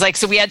there was like,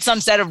 so we had some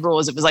set of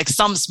rules. It was like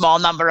some small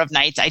number of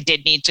nights I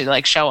did need to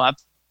like show up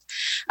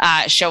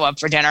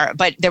for dinner,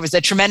 but there was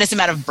a tremendous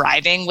amount of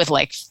bribing with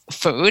like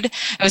food.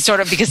 It was sort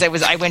of because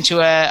I went to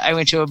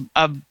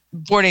a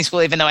boarding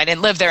school, even though I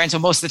didn't live there. And so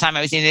most of the time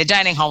I was in the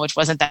dining hall, which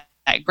wasn't that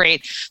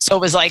great. So it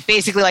was like,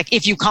 basically like,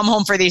 if you come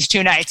home for these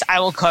 2 nights, I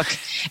will cook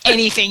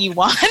anything you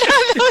want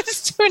on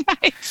those 2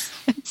 nights.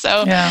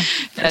 So yeah,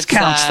 it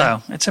counts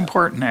though. It's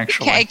important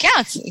actually. It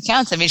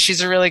counts. I mean,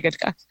 she's a really good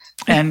cook.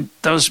 And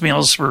those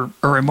meals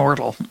are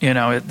immortal.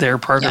 They're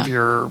part of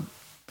your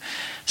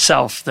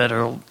self that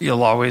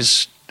you'll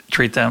always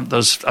treat them.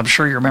 I'm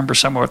sure you remember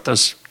some of what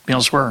those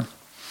meals were.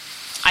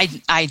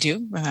 I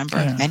do remember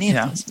many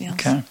of those meals.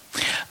 Okay.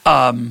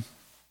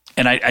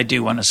 And I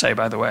do want to say,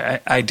 by the way,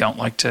 I don't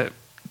like to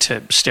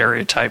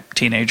stereotype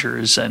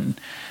teenagers, and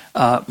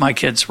my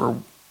kids were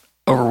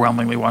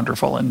overwhelmingly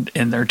wonderful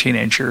in their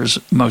teenage years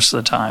most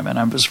of the time, and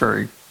I was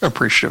very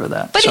appreciative of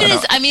that. But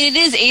it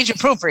is age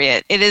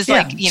appropriate. It is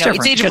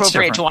it's age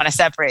appropriate to want to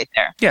separate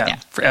there. Yeah.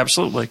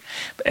 Absolutely.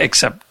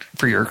 Except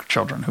for your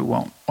children who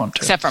won't want to.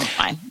 Except for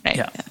mine, right?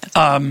 Yeah.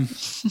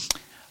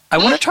 I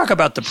want to talk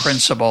about the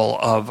principle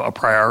of a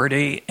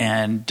priority,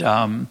 and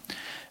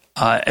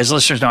as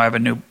listeners know, I have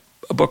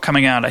a book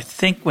coming out. I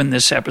think when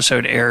this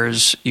episode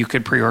airs, you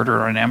could pre-order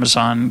it on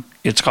Amazon.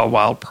 It's called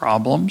Wild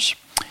Problems.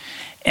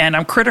 And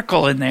I'm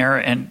critical in there,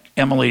 and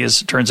Emily,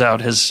 as it turns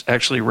out, has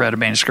actually read a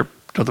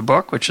manuscript to the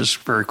book, which is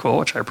very cool,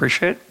 which I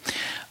appreciate.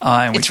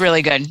 It's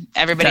really good.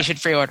 Everybody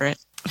should pre-order it.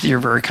 You're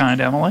very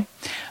kind, Emily.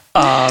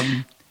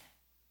 One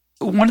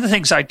of the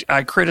things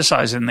I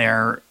criticize in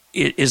there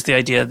is the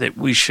idea that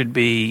we should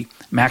be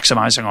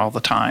maximizing all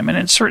the time. And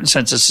in certain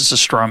senses, it's a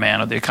straw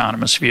man of the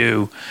economist's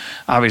view.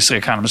 Obviously,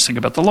 economists think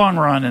about the long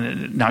run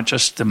and not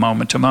just the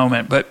moment to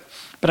moment. But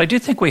I do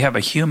think we have a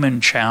human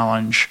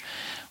challenge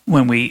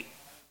when we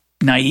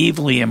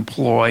naively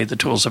employ the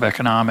tools of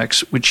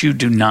economics, which you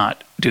do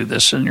not do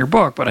this in your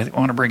book, but I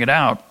want to bring it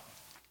out.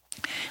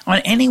 On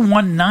any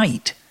one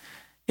night,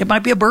 it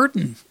might be a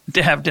burden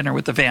to have dinner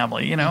with the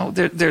family. You know,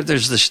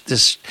 there's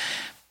this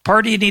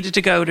party you needed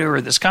to go to, or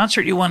this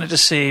concert you wanted to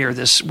see, or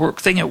this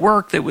thing at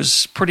work that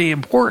was pretty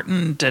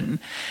important,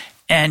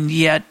 and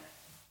yet,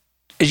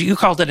 as you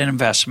called it, an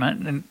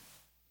investment, and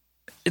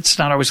it's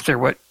not always clear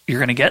what you're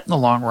going to get in the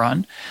long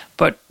run,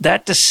 but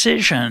that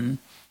decision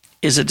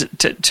is to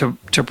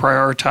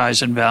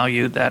prioritize and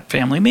value that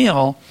family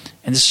meal,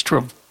 and this is true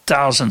of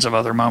thousands of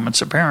other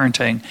moments of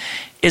parenting,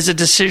 is a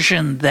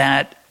decision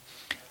that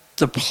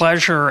the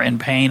pleasure and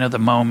pain of the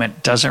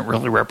moment doesn't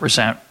really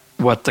represent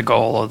what the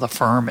goal of the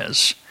firm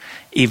is,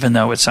 even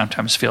though it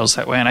sometimes feels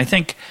that way. And I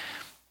think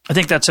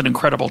that's an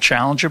incredible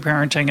challenge of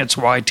parenting. It's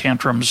why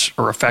tantrums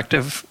are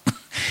effective,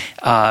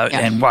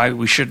 and why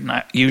we shouldn't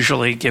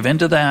usually give in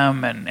to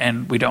them,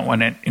 and we don't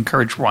want to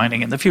encourage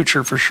whining in the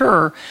future for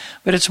sure.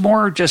 But it's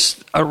more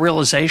just a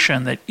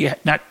realization that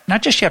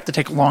not just you have to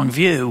take a long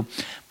view,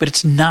 but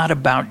it's not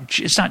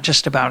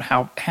just about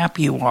how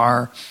happy you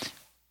are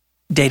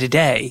day to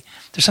day.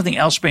 There's something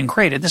else being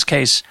created. In this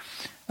case,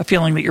 a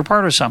feeling that you're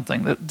part of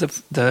something,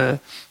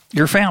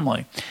 your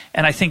family.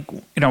 And I think,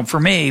 for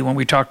me, when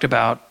we talked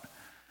about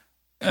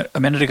a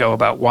minute ago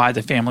about why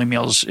the family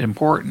meal is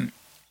important,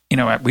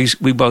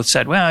 we both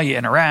said, well, you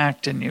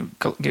interact and you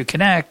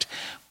connect,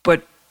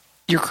 but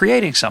you're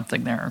creating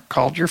something there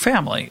called your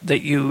family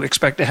that you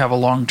expect to have a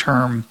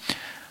long-term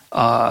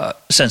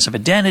sense of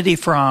identity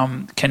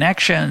from,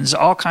 connections,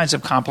 all kinds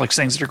of complex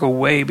things that go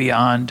way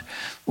beyond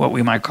what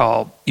we might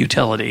call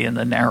utility in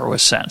the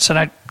narrowest sense. And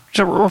I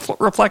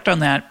reflect on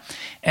that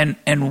and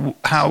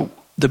how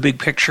the big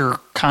picture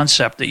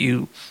concept that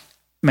you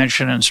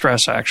mention and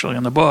stress actually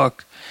in the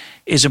book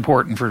is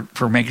important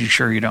for making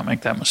sure you don't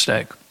make that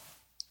mistake.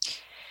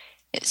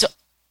 So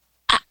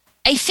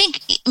I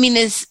think,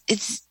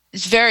 it's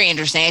very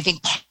interesting. I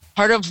think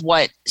part of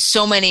what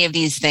so many of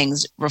these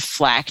things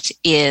reflect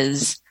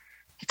is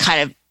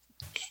kind of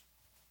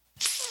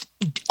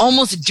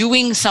almost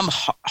doing some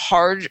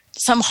hard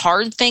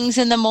things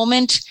in the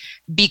moment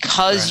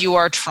because you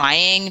are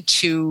trying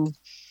to,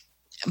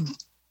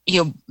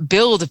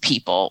 build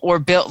people or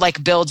build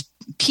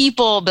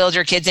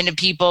your kids into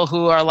people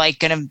who are like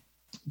going to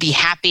be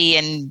happy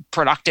and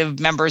productive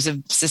members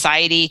of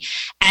society,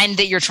 and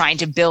that you're trying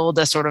to build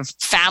a sort of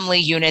family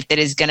unit that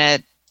is going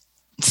to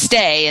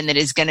stay and that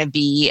is going to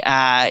be,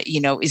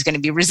 is going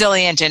to be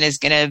resilient and is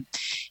going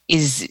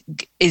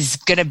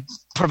to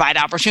provide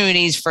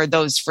opportunities for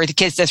the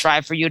kids to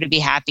thrive, for you to be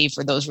happy,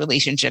 for those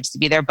relationships to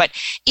be there. But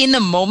in the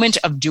moment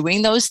of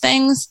doing those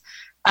things,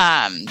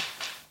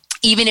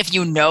 even if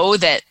you know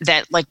that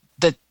like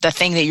the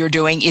thing that you're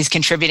doing is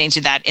contributing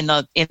to that in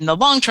the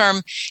long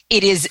term,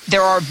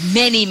 there are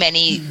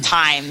many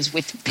times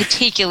with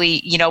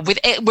particularly,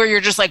 where you're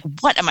just like,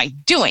 what am I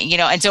doing?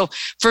 And so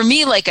for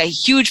me, like a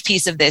huge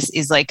piece of this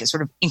is like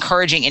sort of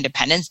encouraging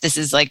independence. This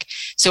is like,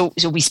 so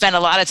we spend a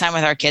lot of time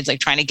with our kids, like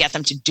trying to get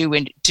them to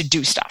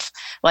do stuff,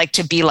 like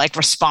to be like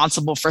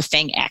responsible for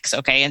thing X.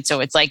 Okay. And so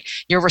it's like,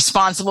 you're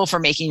responsible for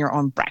making your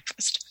own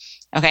breakfast.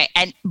 Okay.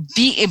 And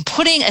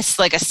putting a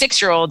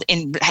 6-year-old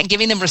in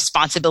giving them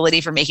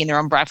responsibility for making their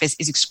own breakfast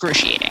is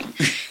excruciating,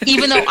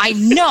 even though I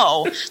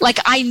know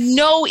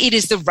it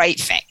is the right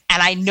thing.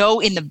 And I know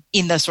in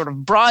the sort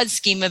of broad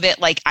scheme of it,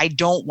 like I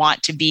don't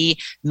want to be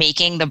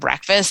making the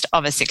breakfast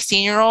of a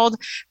 16-year-old,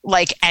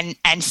 like, and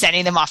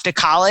sending them off to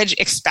college,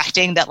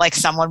 expecting that like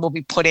someone will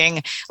be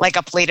putting like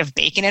a plate of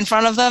bacon in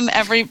front of them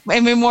every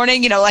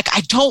morning, like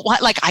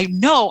I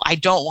know I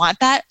don't want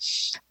that.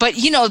 But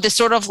the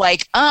sort of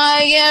like,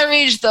 I can't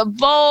reach the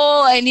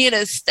bowl, I need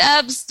a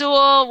step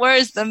stool,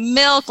 where's the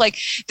milk? Like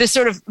the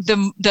sort of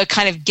the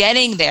kind of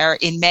getting there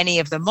in many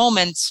of the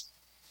moments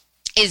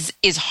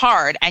is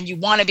hard, and you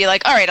want to be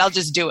like, all right, I'll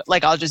just do it.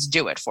 Like, I'll just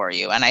do it for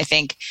you. And I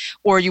think,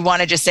 or you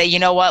want to just say, you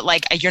know what,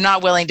 like you're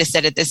not willing to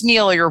sit at this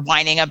meal, or you're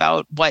whining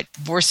about what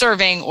we're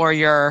serving, or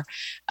you're,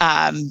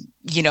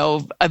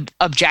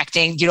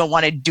 objecting. You don't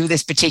want to do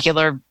this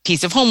particular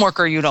piece of homework,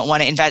 or you don't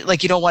want to invest,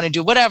 like you don't want to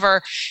do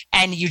whatever.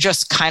 And you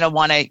just kind of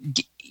want to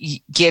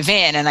give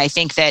in. And I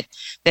think that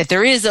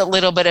there is a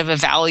little bit of a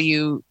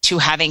value to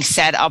having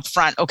said up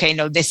front, okay,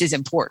 no, this is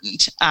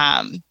important.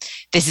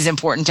 This is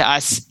important to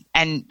us.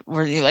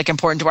 we're like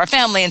important to our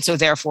family. And so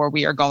therefore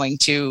we are going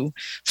to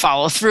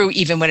follow through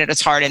even when it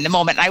is hard in the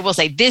moment. And I will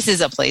say this is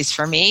a place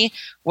for me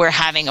where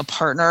having a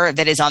partner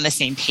that is on the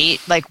same page,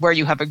 like where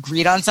you have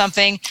agreed on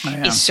something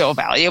is so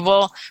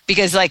valuable,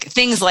 because like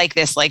things like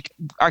this, like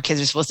our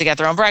kids are supposed to get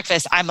their own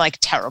breakfast. I'm like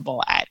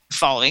terrible at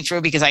following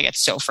through because I get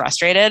so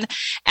frustrated.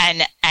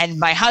 And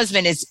my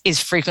husband is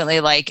frequently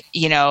like,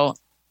 you know,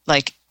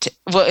 like,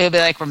 well, it'll be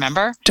like,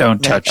 remember?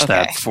 Don't touch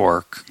that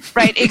fork.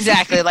 Right,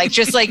 exactly. Like,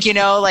 just like, you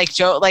know, like,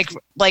 Joe,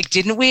 like,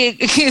 didn't we?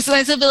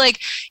 Sometimes he'll be like,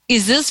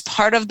 is this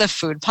part of the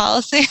food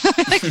policy?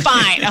 Like,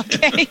 fine,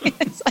 okay.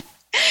 It's like,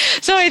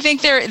 so I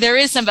think there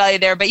is some value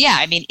there. But yeah,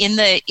 I mean, in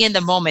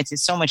the moments,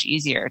 it's so much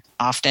easier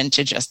often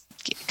to just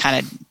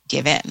kind of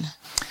give in.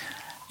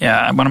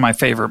 Yeah, one of my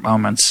favorite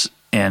moments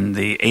in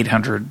the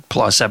 800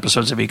 plus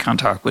episodes of Econ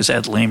Talk was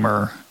Ed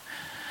Leamer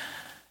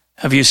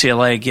of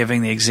UCLA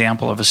giving the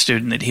example of a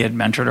student that he had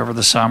mentored over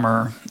the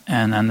summer.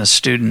 And then the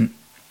student,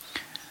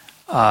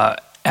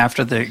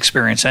 after the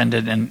experience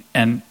ended,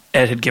 and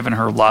Ed had given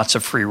her lots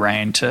of free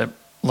rein to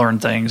learn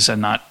things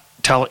and not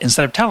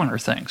instead of telling her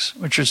things,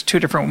 which is two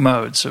different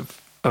modes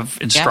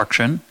of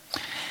instruction.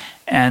 Yeah.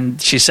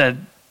 And she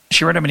said,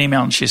 she wrote him an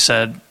email and she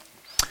said,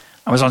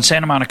 I was on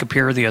Santa Monica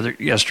Pier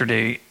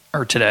yesterday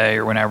or today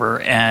or whenever,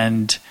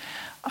 and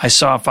I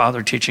saw a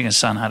father teaching his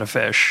son how to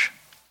fish.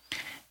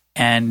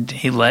 And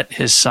he let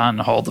his son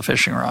hold the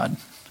fishing rod.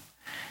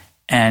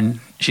 And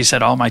she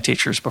said, all my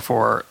teachers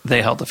before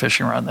they held the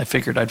fishing rod, they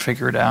figured I'd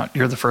figure it out.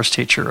 You're the first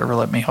teacher who ever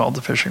let me hold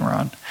the fishing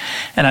rod.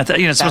 And I thought,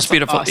 you know, it's the most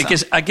beautiful. Awesome.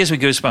 It gives me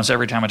goosebumps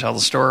every time I tell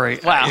the story.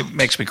 Wow. It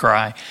makes me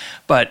cry.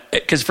 But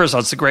because first of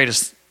all, it's the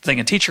greatest thing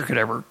a teacher could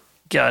ever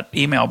get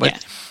email.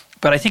 But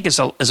I think as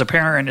a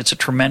parent, it's a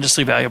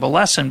tremendously valuable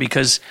lesson,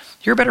 because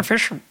you're a better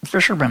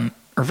fisherman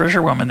or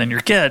fisherwoman than your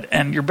kid,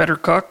 and you're a better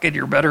cook, and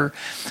you're a better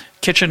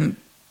kitchen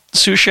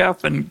sous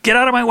chef, and get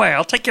out of my way.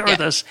 I'll take care of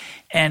this.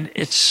 And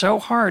it's so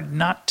hard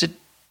not to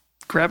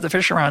grab the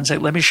fishing rod and say,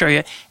 let me show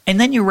you. And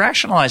then you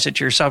rationalize it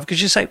to yourself,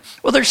 because you say,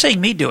 well, they're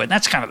seeing me do it. And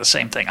that's kind of the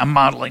same thing. I'm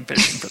modeling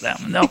fishing for them.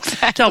 And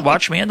they'll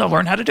watch me and they'll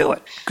learn how to do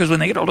it, because when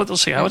they get older, they'll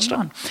see how it's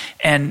done.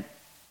 And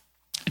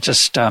it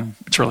just,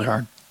 it's really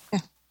hard.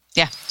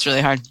 Yeah, it's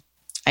really hard.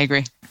 I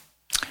agree.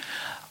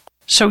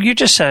 So you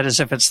just said, as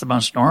if it's the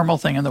most normal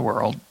thing in the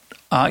world,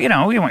 you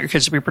know, you want your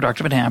kids to be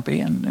productive and happy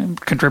and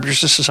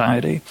contributors to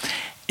society.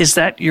 Is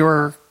that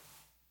your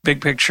big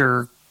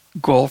picture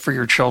goal for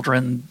your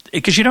children?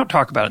 Because you don't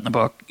talk about it in the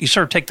book. You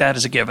sort of take that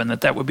as a given,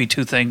 that would be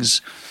two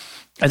things.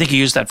 I think you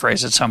used that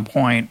phrase at some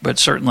point, but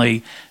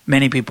certainly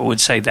many people would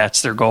say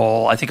that's their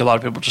goal. I think a lot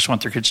of people just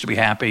want their kids to be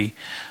happy.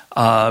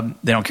 They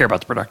don't care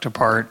about the productive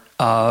part.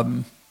 How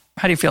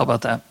do you feel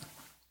about that?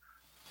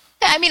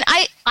 I mean,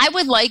 I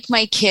would like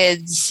my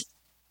kids.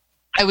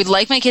 I would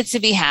like my kids to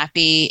be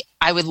happy.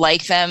 I would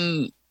like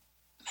them.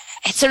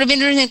 It's sort of an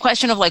interesting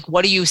question of like,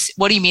 what do you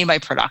mean by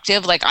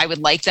productive? Like, I would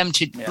like them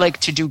to like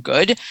to do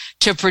good,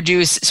 to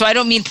produce. So I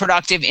don't mean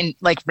productive in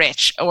like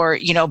rich or,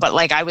 you know, but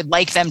like I would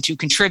like them to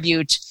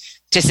contribute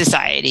to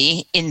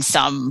society in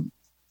some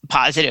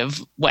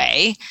positive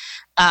way.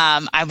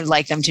 I would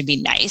like them to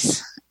be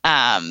nice.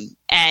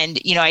 And,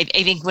 you know, I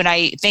think when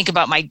I think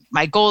about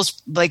my goals,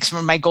 like some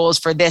of my goals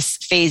for this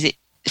phase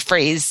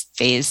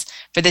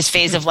for this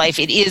phase of life,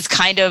 it is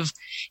kind of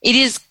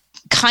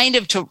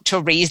to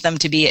raise them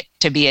to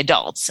be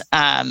adults,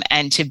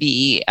 and to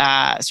be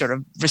sort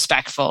of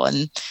respectful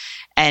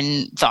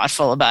and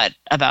thoughtful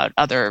about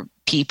other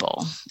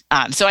people.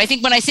 So I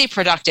think when I say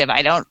productive,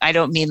 I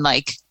don't mean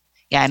like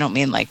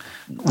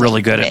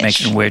really good at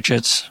making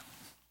widgets.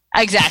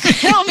 Exactly.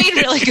 I don't mean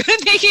really good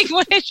at making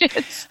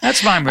widgets.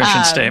 That's my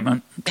mission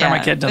statement. Turn my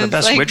kid into the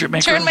best widget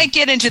maker. Turn my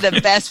kid into the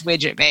best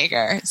widget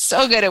maker.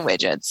 So good at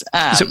widgets.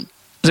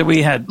 So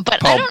we had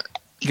Paul.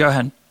 Go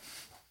ahead.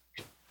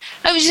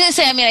 I was just going to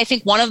say, I mean, I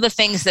think one of the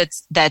things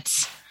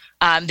that's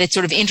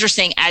sort of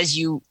interesting as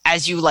you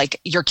like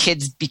your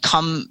kids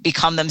become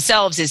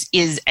themselves is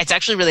it's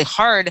actually really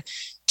hard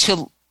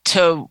to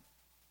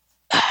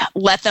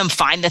let them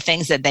find the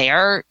things that they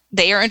are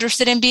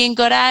interested in being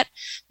good at,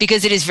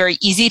 because it is very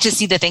easy to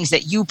see the things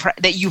that you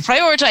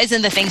prioritize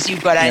and the things you're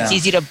good at. Yeah. It's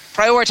easy to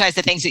prioritize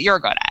the things that you're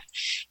good at,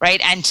 right?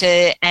 And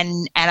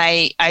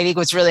I think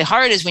what's really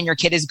hard is when your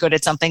kid is good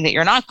at something that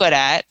you're not good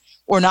at,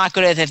 or not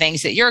good at the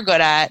things that you're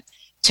good at,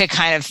 to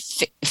kind of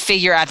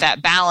figure out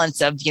that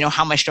balance of, you know,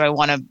 how much do I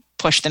want to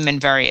push them in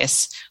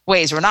various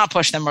ways, or not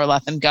push them, or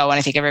let them go. And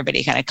I think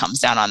everybody kind of comes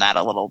down on that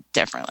a little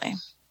differently.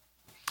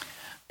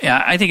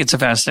 Yeah, I think it's a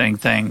fascinating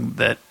thing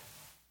that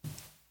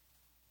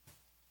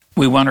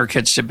we want our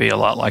kids to be a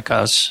lot like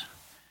us,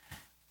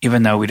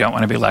 even though we don't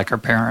want to be like our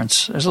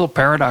parents. There's a little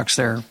paradox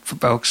there for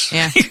folks.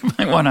 Yeah. You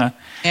might want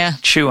to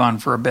chew on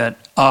for a bit.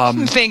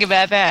 Think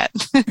about that.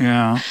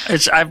 Yeah,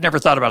 I've never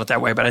thought about it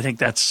that way, but I think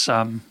that's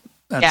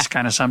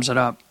kind of sums it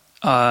up.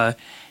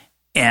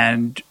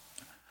 And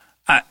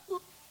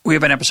we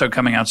have an episode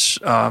coming out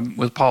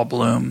with Paul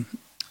Bloom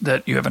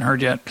that you haven't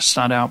heard yet. It's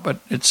not out, but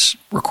it's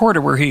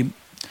recorded, where he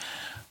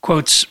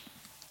quotes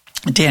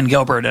Dan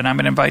Gilbert, and I'm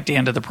going to invite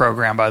Dan to the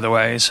program, by the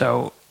way.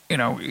 So, you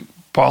know,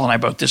 Paul and I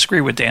both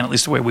disagree with Dan, at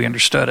least the way we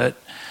understood it.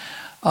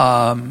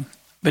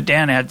 But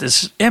Dan had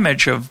this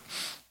image of,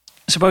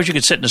 suppose you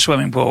could sit in a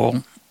swimming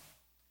pool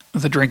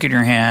with a drink in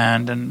your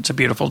hand, and it's a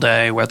beautiful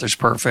day, weather's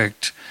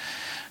perfect,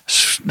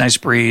 nice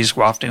breeze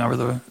wafting over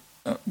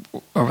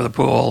the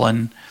pool,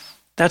 and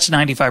that's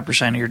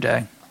 95% of your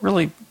day.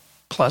 Really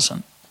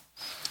pleasant.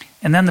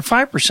 And then the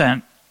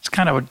 5%, it's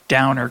kind of a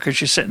downer because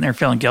you're sitting there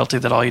feeling guilty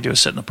that all you do is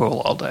sit in the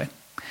pool all day.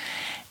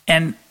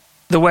 And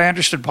the way I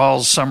understood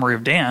Paul's summary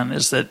of Dan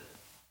is that,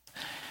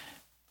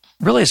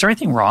 really, is there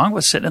anything wrong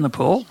with sitting in the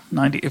pool?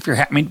 If you're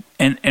happy,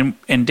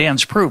 and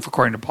Dan's proof,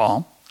 according to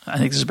Paul, I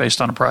think this is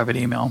based on a private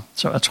email,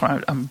 so that's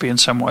why I'm being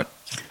somewhat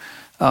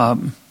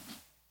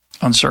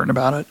uncertain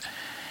about it.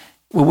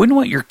 Well, wouldn't you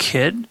want your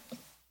kid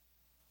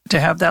to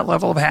have that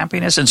level of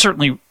happiness? And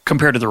certainly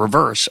compared to the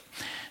reverse,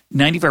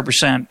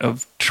 95%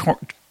 of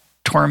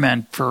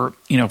torment for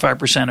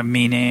 5% of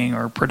meaning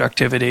or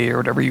productivity or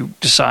whatever you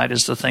decide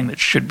is the thing that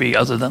should be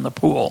other than the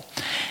pool.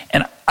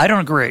 And I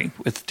don't agree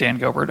with Dan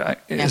Gilbert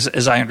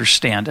as I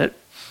understand it.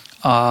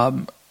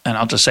 And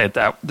I'll just say it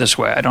this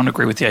way. I don't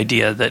agree with the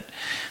idea that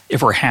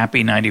if we're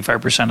happy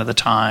 95% of the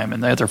time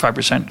and the other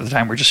 5% of the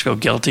time we just feel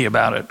guilty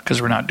about it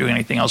because we're not doing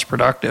anything else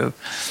productive.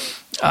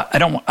 I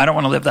don't want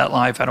to live that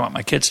life. I don't want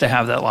my kids to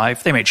have that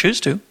life. They may choose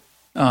to.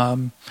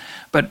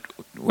 But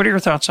what are your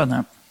thoughts on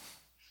that?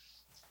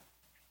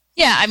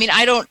 Yeah, I mean,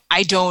 I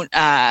don't.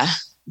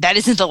 That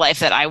isn't the life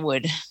that I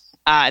would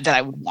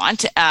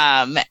want,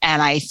 and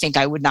I think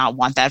I would not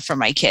want that for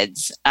my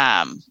kids.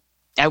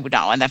 I would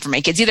not want that for my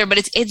kids either. But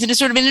it's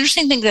sort of an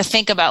interesting thing to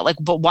think about. Like,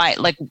 but why?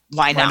 Like,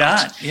 why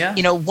not? Yeah.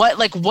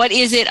 What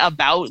is it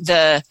about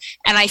the?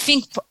 And I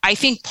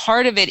think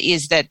part of it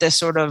is that the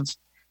sort of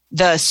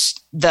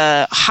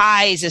the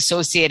highs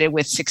associated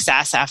with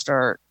success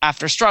after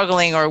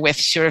struggling, or with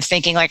sort of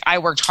thinking like, I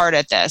worked hard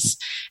at this,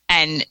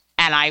 and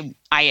I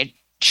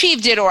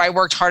achieved it, or I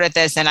worked hard at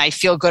this and I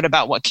feel good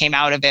about what came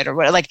out of it, or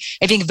what, like,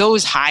 I think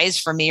those highs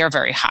for me are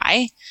very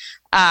high,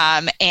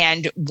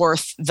 and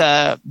worth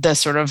the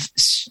sort of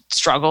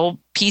struggle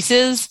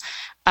pieces.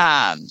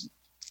 And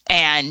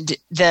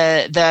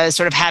the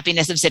sort of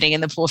happiness of sitting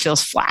in the pool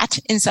feels flat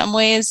in some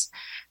ways.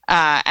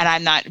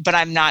 And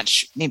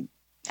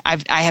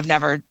I have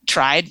never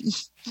tried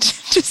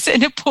to sit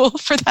in a pool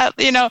for that,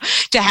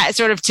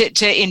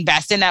 to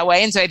invest in that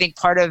way. And so I think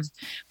part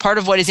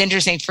of what is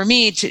interesting for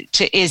me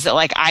is that,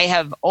 like, I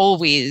have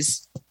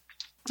always,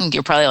 and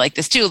you're probably like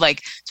this too,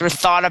 like, sort of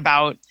thought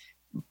about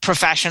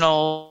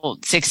professional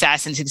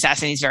success and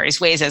success in these various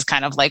ways as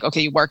kind of like,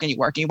 okay, you work and you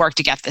work and you work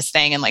to get this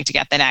thing and like to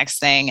get the next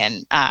thing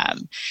and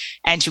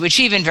to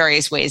achieve in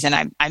various ways. And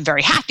I'm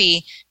very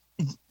happy.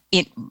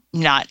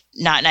 Not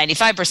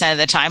 95% of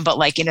the time, but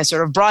like in a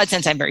sort of broad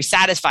sense, I'm very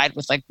satisfied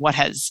with like what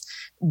has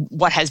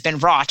been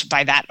wrought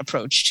by that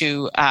approach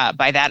to life.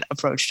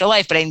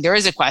 But I think there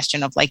is a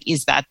question of like,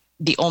 is that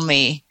the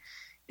only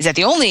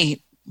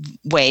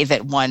way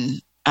that one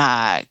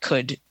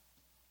could,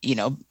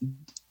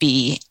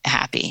 be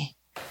happy?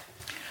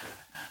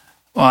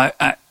 Well,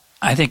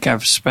 I think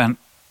I've spent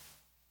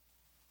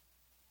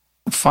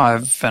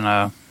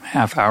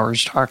 5.5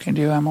 hours talking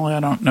to you, Emily. I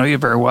don't know you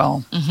very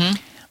well.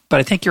 Mm-hmm. But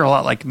I think you're a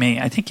lot like me.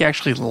 I think you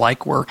actually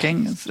like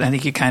working. I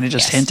think you kind of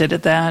just hinted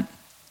at that.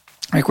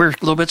 Like, we're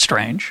a little bit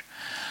strange.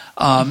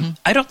 I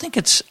don't think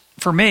it's,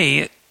 for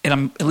me,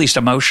 at least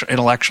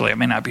intellectually,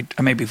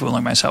 I may be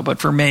fooling myself, but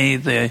for me,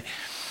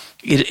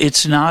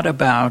 it's not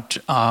about,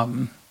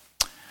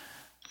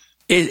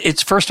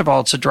 it's first of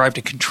all, it's a drive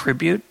to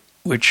contribute,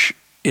 which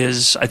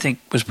is, I think,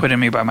 was put in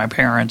me by my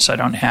parents. I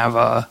don't have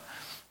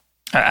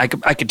I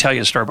could tell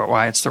you a story about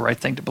why it's the right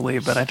thing to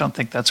believe, but I don't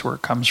think that's where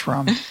it comes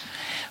from.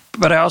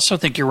 But I also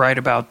think you're right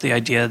about the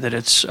idea that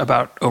it's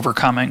about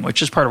overcoming,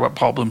 which is part of what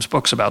Paul Bloom's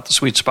book's about. The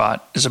Sweet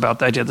Spot is about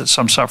the idea that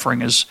some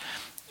suffering is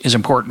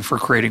important for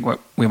creating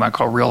what we might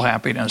call real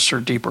happiness or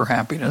deeper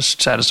happiness,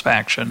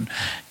 satisfaction,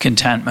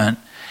 contentment.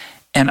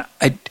 And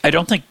I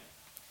don't think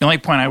 – the only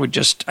point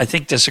I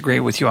think disagree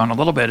with you on a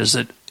little bit is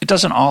that it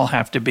doesn't all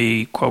have to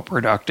be, quote,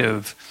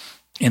 productive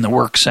in the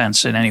work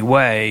sense in any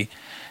way.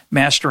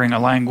 Mastering a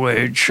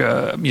language,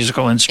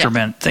 musical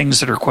instrument,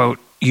 things that are, quote,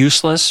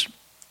 useless –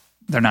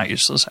 they're not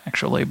useless,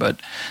 actually, but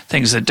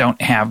things that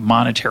don't have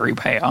monetary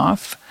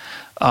payoff,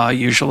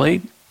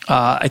 usually.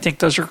 I think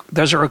those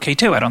are okay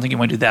too. I don't think you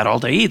want to do that all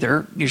day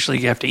either. Usually,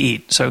 you have to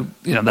eat, so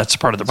that's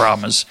part of the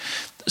problem. Is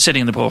sitting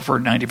in the pool for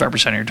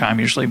 95% of your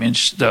time usually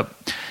means the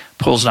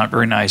pool's not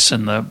very nice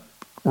and the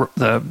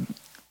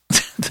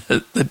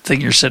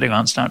thing you're sitting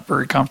on is not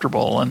very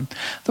comfortable, and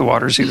the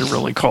water's either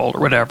really cold or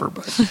whatever.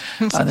 But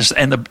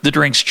and the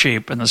drink's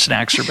cheap and the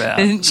snacks are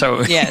bad.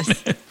 So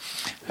yes.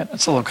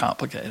 It's a little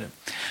complicated.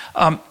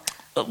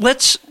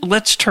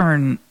 Let's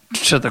turn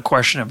to the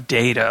question of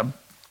data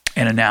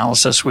and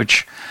analysis,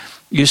 which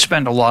you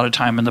spend a lot of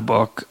time in the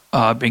book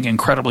being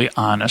incredibly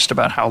honest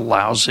about how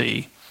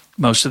lousy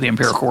most of the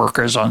empirical work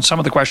is on some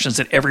of the questions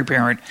that every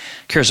parent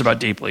cares about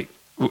deeply.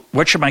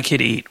 What should my kid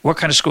eat? What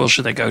kind of school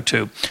should they go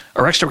to?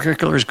 Are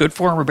extracurriculars good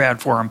for them or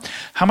bad for them?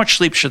 How much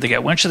sleep should they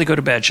get? When should they go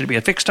to bed? Should it be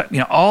a fixed time?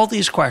 All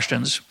these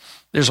questions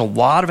There's a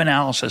lot of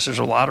analysis. There's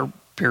a lot of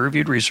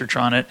peer-reviewed research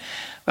on it.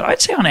 But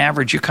I'd say on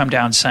average you come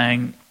down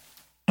saying,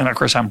 and of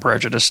course I'm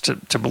prejudiced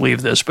to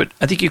believe this, but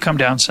I think you come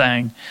down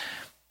saying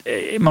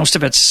most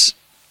of it's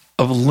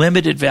of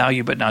limited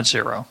value but not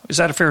zero. Is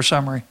that a fair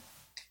summary?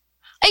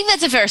 I think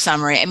that's a fair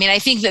summary. I mean, I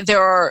think that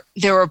there are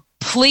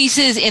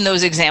places in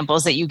those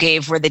examples that you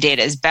gave where the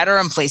data is better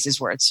and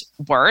places where it's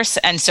worse.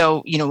 And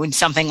so, in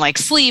something like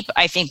sleep,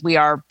 I think we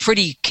are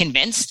pretty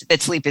convinced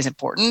that sleep is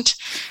important.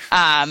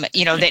 That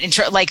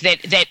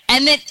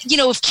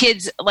if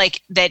kids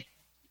like that,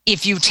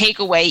 if you take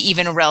away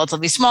even a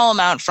relatively small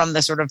amount from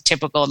the sort of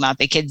typical amount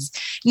that kids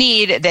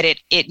need, that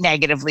it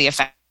negatively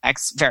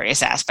affects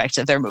various aspects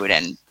of their mood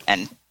and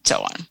so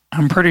on.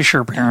 I'm pretty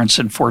sure parents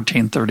in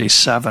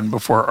 1437,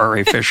 before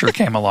R.A. Fisher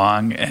came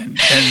along, and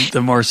the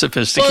more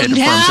sophisticated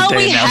firms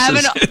today have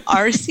an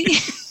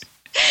RC.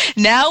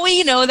 Now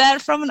we know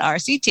that from an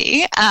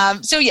RCT.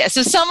 So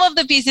some of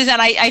the pieces,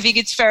 and I think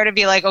it's fair to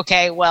be like,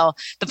 okay, well,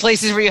 the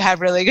places where you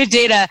had really good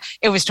data,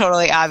 it was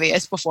totally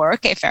obvious before.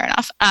 Okay, fair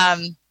enough.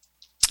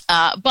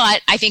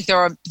 But I think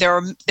there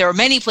are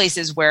many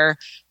places where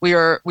we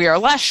are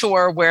less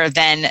sure, where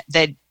then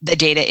the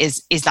data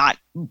is not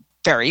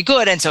very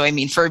good. And so, I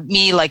mean, for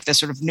me, like the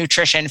sort of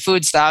nutrition,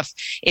 food stuff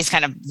is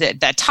kind of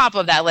the top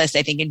of that list.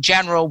 I think in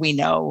general, we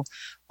know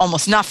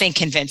almost nothing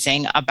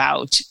convincing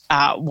about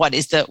what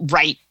is the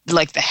right,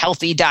 like the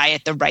healthy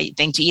diet, the right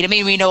thing to eat. I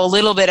mean, we know a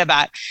little bit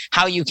about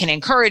how you can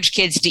encourage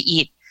kids to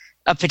eat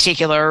a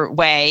particular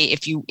way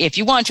if you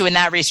want to, and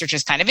that research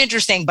is kind of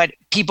interesting, but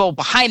people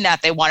behind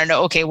that, they want to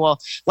know, okay, well,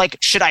 like,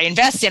 should I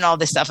invest in all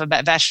this stuff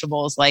about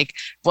vegetables?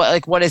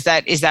 What is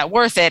that? Is that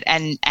worth it?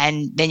 And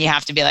then you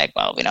have to be like,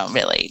 well, we don't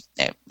really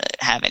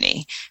have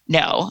any, we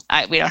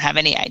don't have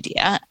any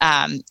idea.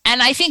 And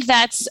I think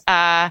that's,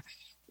 there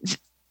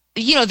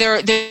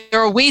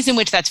are ways in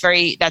which that's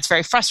very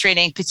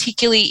frustrating,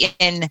 particularly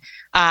in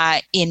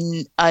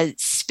a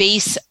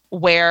space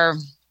where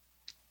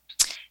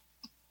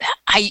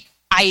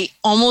I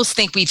almost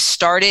think we've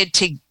started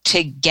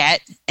to get,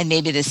 and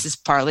maybe this is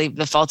partly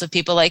the fault of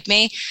people like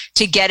me,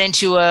 to get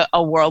into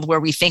a world where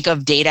we think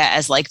of data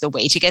as like the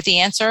way to get the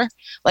answer.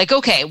 Like,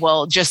 okay,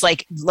 well, just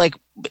like I'm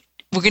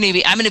going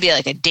to be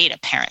like a data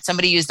parent.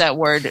 Somebody used that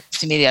word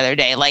to me the other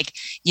day.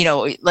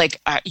 You're like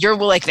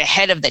the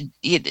head of the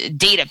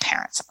data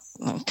parents.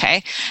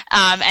 Okay.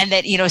 And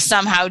that,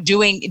 somehow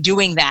doing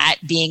that,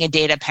 being a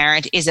data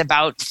parent, is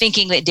about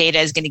thinking that data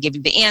is going to give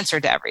you the answer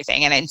to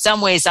everything. And in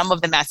some ways, some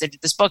of the message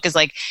of this book is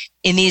like,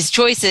 in these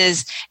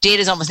choices,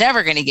 data is almost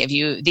never going to give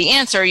you the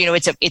answer.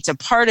 It's a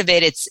part of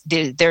it.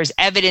 There's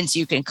evidence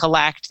you can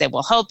collect that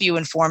will help you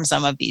inform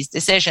some of these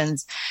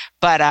decisions,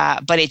 but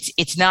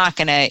it's not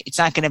going to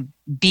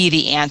be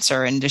the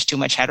answer. And there's too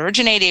much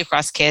heterogeneity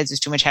across kids. There's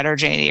too much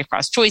heterogeneity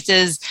across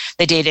choices.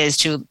 The data is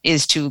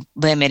too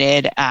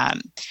limited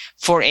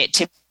for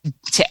it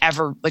to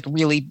ever like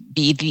really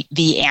be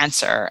the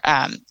answer.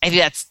 I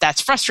think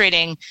that's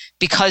frustrating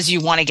because you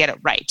want to get it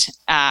right,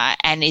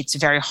 and it's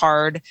very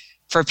hard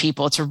for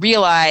people to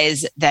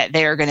realize that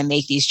they're going to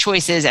make these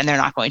choices and they're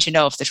not going to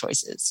know if the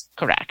choice is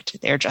correct.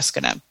 They're just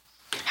going to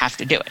have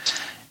to do it.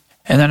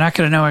 And they're not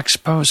going to know ex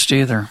post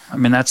either. I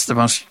mean, that's the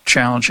most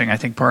challenging, I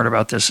think, part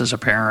about this as a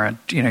parent.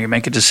 You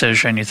make a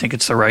decision, you think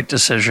it's the right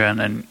decision,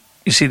 and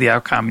you see the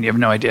outcome and you have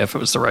no idea if it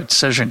was the right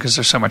decision because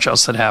there's so much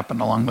else that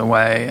happened along the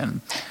way.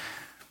 And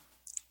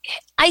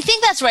I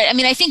think that's right. I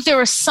mean, I think there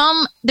are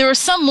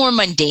some more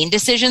mundane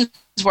decisions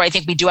where I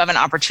think we do have an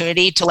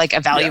opportunity to like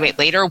evaluate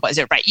later. Was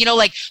it right?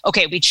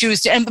 Okay, we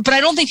choose to, but I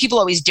don't think people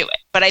always do it.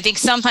 But I think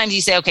sometimes you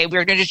say, okay,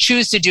 we're going to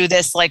choose to do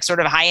this like sort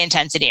of high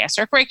intensity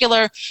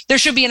extracurricular. There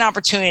should be an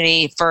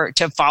opportunity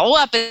to follow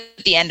up at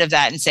the end of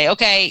that and say,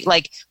 okay,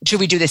 like, should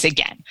we do this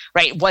again?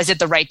 Right? Was it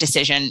the right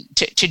decision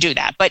to do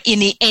that? But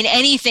in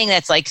anything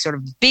that's like sort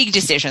of big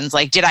decisions,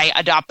 like, did I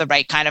adopt the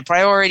right kind of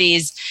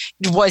priorities?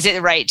 Was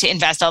it right to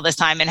invest all this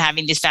time in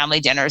having these family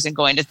dinners and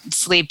going to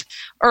sleep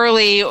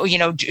early?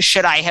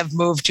 Should I have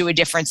moved to a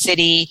different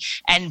city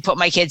and put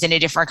my kids in a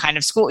different kind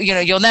of school?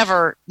 You'll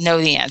never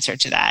know the answer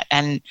to that,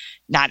 and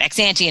not ex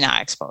ante, not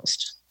ex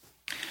post.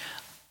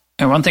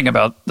 And one thing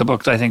about the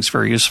book that I think is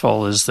very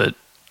useful is that,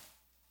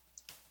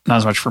 not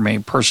as much for me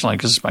personally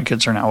because my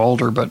kids are now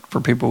older, but for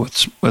people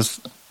with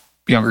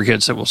younger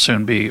kids that will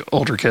soon be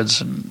older kids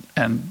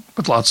and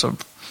with lots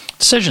of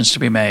decisions to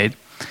be made,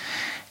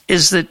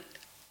 is that,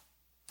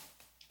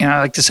 I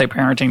like to say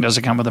parenting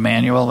doesn't come with a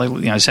manual.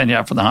 I send you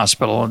out from the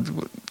hospital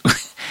and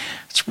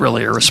it's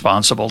really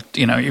irresponsible.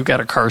 You've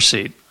got a car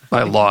seat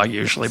by law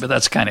usually, but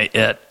that's kind of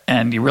it.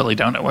 And you really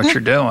don't know what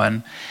you're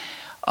doing.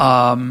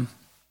 And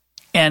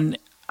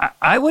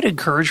I would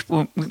encourage,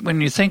 when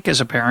you think as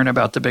a parent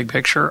about the big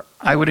picture,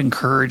 I would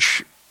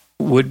encourage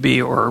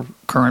would-be or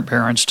current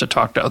parents to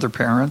talk to other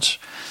parents,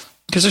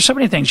 because there's so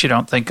many things you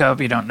don't think of,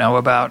 you don't know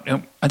about.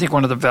 I think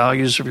one of the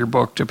values of your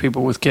book to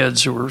people with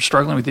kids who are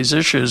struggling with these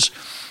issues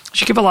is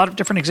you give a lot of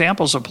different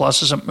examples of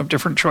pluses of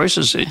different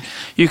choices that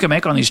you can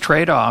make on these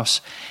trade-offs.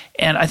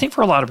 And I think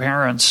for a lot of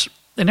parents,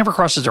 it never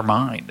crosses their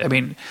mind. I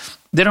mean,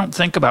 they don't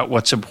think about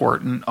what's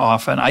important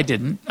often. I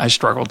didn't. I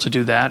struggled to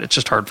do that. It's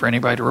just hard for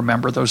anybody to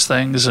remember those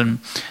things. And,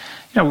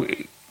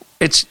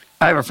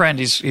 I have a friend,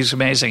 he's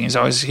amazing. He's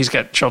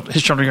got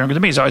his children younger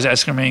than me. He's always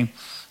asking me,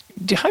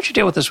 how'd you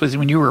deal with this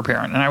when you were a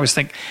parent? And I always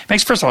think,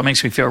 first of all, it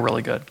makes me feel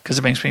really good because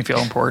it makes me feel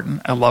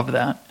important. I love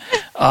that.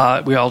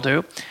 We all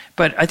do.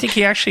 But I think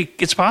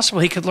it's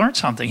possible he could learn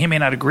something. He may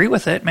not agree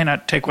with it, may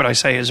not take what I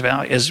say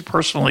as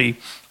personally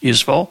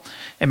useful,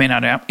 and may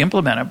not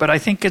implement it. But I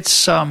think it's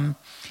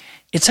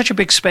such a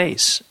big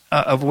space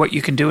of what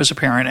you can do as a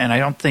parent, and I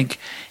don't think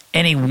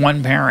any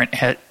one parent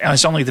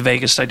has only the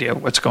vaguest idea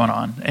of what's going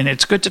on. And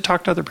it's good to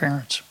talk to other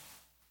parents.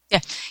 Yeah.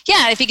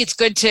 I think it's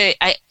good to,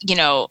 I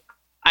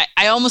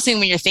almost think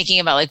when you're thinking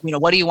about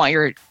what do you want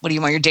your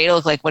day to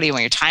look like? What do you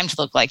want your time to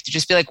look like? To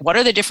just be like, what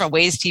are the different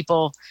ways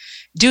people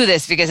do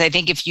this? Because I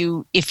think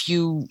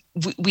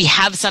we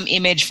have some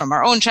image from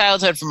our own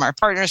childhood, from our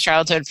partner's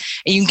childhood,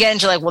 and you can get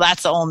into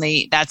that's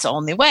the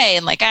only way.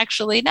 And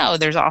actually, no,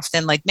 there's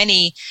often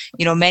many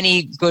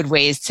good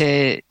ways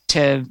to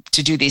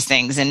do these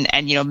things, and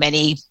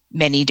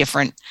many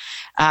different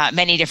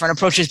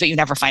approaches, but you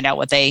never find out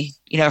what they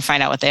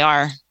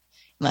are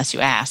unless you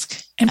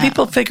ask. And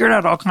people figured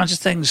out all kinds of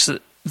things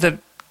that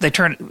they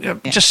turn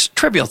just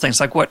trivial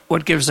things like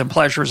what gives them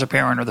pleasure as a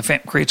parent, or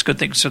creates good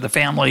things for the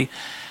family.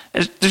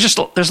 There's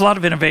a lot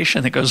of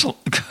innovation that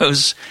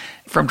goes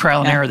from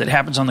trial and error that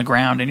happens on the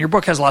ground, and your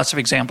book has lots of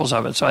examples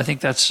of it. So I think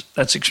that's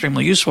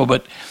extremely useful.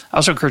 But I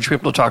also encourage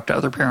people to talk to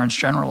other parents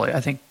generally. I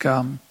think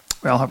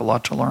we all have a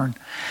lot to learn.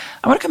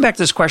 I want to come back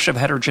to this question of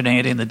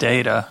heterogeneity in the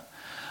data.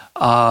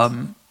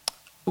 A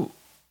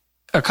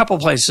couple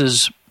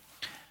places,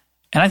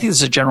 and I think this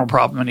is a general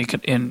problem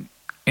in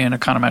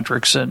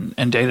econometrics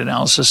and data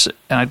analysis,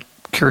 and I'm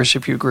curious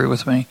if you agree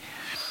with me.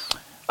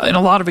 In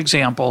a lot of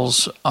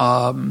examples,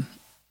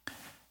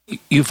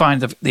 you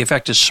find the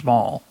effect is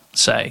small,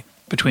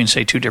 between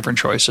two different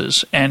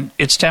choices. And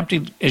it's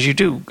tempting, as you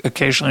do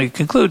occasionally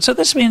conclude, so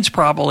this means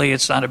probably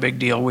it's not a big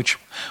deal which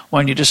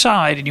one you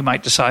decide, and you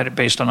might decide it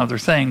based on other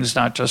things,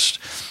 not just,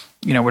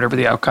 whatever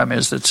the outcome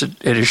is that's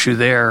at issue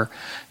there.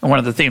 And one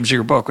of the themes of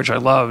your book, which I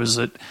love, is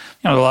that,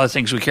 a lot of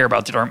things we care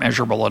about that aren't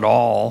measurable at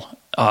all.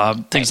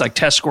 Things like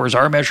test scores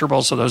are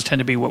measurable, so those tend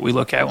to be what we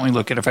look at when we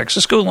look at effects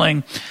of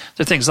schooling.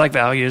 There are things like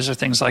values, or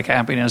things like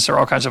happiness. There are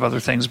all kinds of other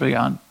things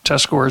beyond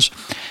test scores.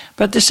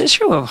 But this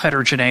issue of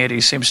heterogeneity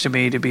seems to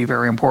me to be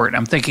very important.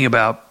 I'm thinking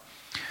about,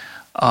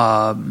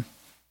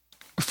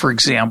 for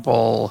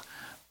example,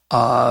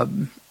 a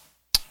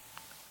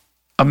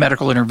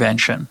medical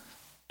intervention.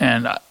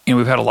 And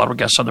we've had a lot of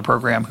guests on the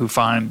program who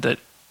find that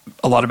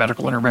a lot of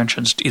medical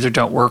interventions either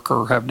don't work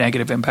or have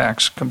negative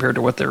impacts compared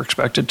to what they're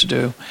expected to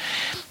do.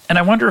 And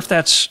I wonder if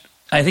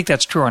I think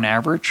that's true on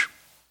average,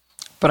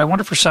 but I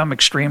wonder for some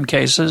extreme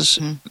cases,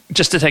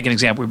 just to take an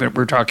example, we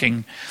were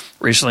talking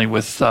recently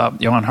with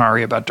Johan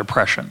Hari about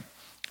depression.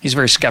 He's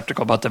very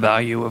skeptical about the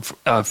value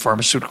of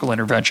pharmaceutical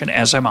intervention,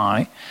 as am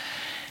I.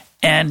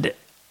 And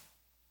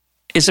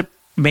is it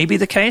maybe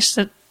the case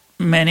that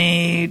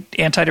many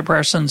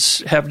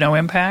antidepressants have no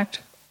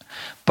impact,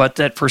 but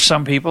that for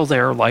some people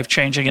they're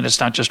life-changing, and it's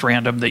not just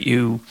random that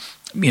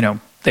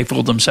they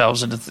fooled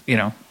themselves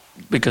into,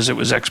 because it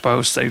was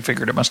exposed, they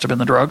figured it must have been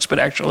the drugs, but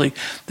actually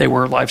they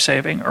were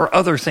life-saving, or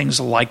other things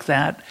like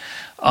that.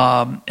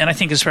 And I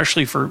think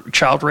especially for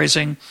child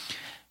raising,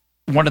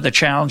 one of the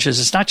challenges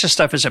is not just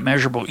stuff isn't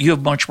measurable. You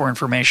have much more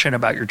information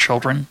about your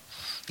children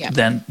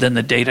than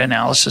the data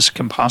analysis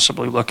can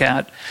possibly look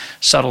at.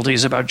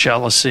 Subtleties about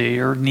jealousy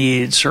or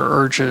needs or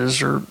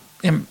urges or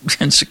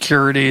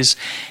insecurities.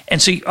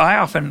 And so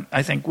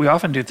I think we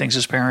often do things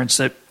as parents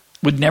that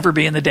would never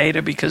be in the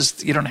data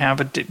because you don't have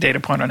a data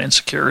point on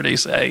insecurity,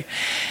 say.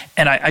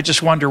 And I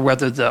just wonder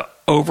whether the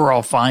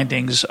overall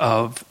findings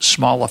of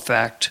small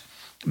effect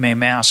may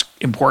mask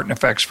important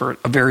effects for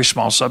a very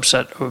small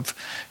subset of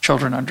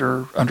children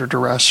under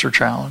duress or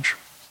challenge.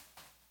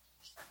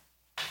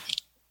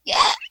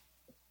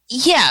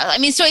 Yeah. I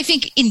mean, so I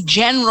think in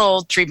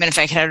general, treatment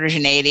effect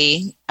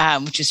heterogeneity,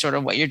 which is sort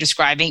of what you're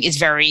describing,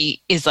 is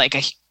like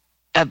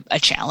a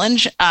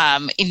challenge.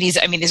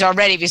 There's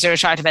already, if you sort of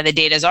talked about, the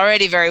data is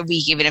already very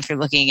weak, even if you're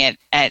looking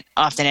at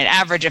often at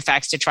average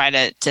effects, to try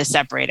to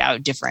separate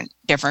out different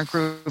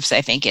groups,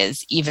 I think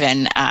is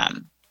even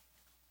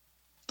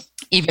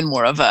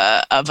more of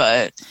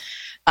a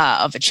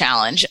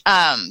challenge.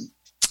 I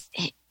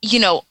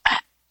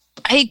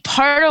think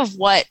part of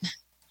what,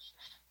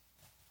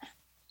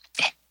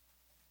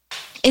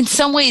 in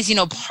some ways,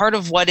 part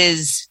of what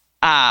is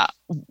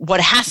what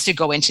has to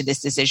go into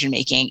this decision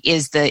making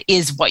is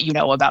what you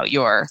know about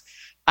your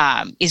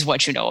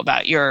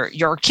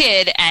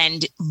kid,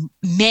 and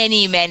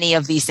many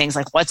of these things,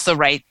 like what's the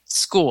right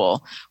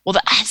school. Well,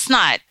 that's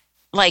not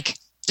like,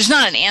 there's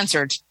not an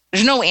answer.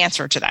 There's no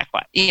answer to that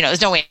question.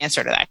 There's no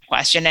answer to that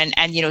question. And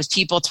as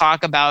people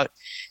talk about,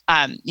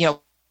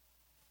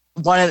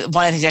 one of the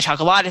things I talk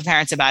a lot to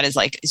parents about is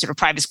like sort of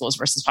private schools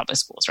versus public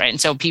schools, right? And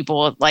so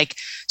people like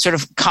sort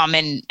of come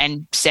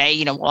and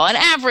say, well, on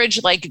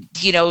average, like,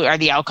 are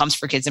the outcomes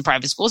for kids in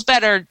private schools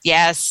better?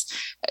 Yes.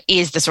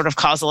 Is the sort of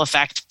causal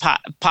effect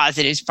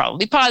positive? Is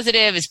probably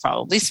positive. Is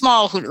probably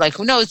small.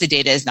 Who knows? The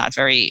data is not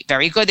very,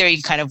 very good there. You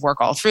can kind of work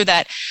all through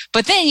that.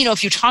 But then,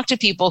 if you talk to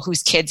people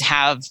whose kids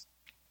have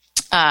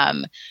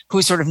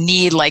who sort of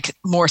need like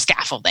more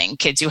scaffolding,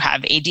 kids who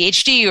have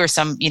ADHD or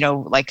some,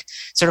 like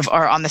sort of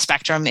are on the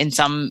spectrum in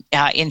some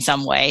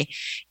way.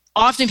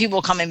 Often people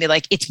will come and be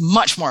like, it's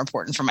much more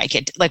important for my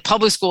kid. Like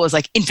public school is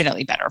like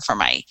infinitely better for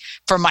my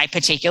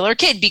particular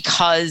kid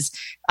because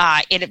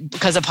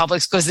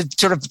public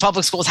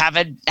schools have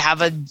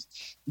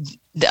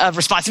a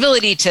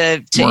responsibility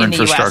to more in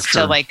the US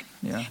to like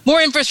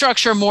more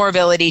infrastructure, more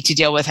ability to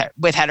deal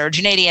with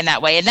heterogeneity in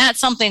that way. And that's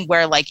something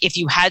where like if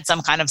you had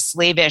some kind of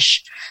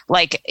slavish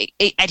like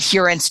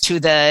adherence to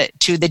the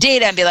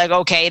data and be like,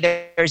 okay,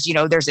 there's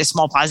a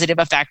small positive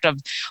effect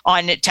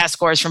on test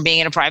scores from being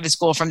in a private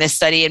school from this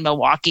study in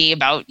Milwaukee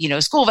about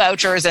school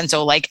vouchers, and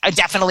so like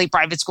definitely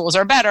private schools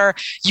are better.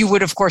 You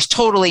would of course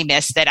totally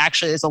miss that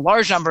actually there's a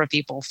large number of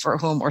people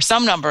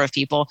some number of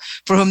people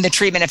for whom the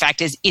treatment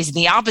effect is in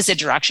the opposite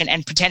direction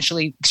and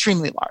potentially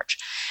extremely large.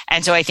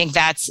 And so I think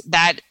that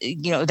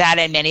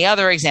and many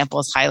other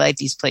examples highlight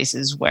these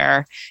places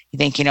where you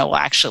think, well,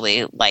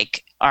 actually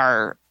like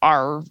our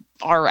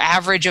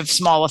average of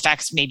small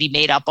effects may be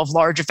made up of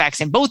large effects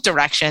in both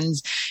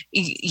directions,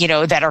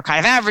 that are kind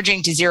of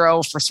averaging to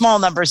zero for small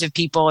numbers of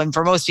people. And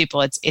for most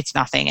people, it's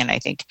nothing. And I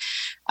think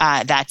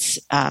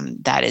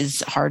that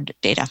is hard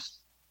data.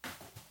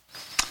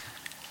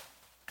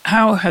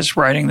 How has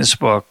writing this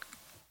book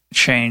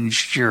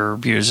changed your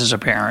views as a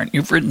parent?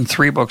 You've written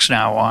 3 books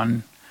now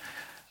on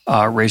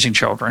raising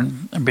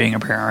children and being a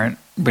parent,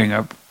 being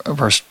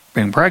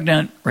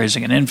pregnant,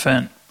 raising an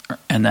infant,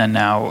 and then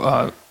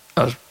now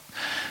a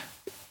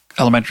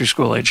elementary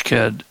school age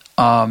kid.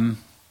 I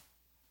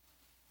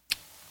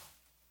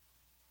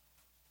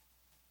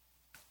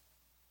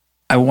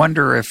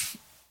wonder if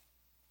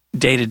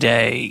day to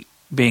day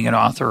being an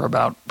author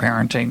about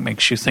parenting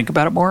makes you think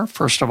about it more,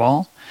 first of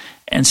all.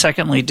 And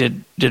secondly,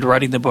 did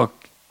writing the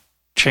book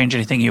change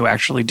anything you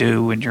actually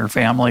do in your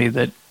family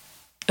that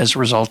as a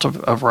result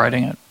of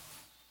writing it?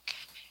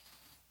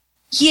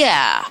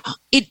 Yeah,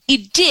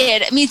 it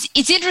did. I mean,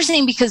 it's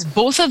interesting because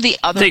both of the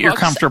other books that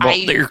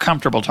you're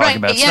comfortable talking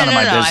about. It's none of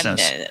my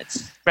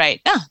business.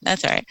 Right. No,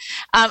 that's all right.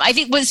 I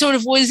think what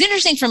was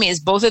interesting for me is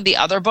both of the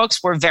other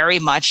books were very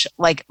much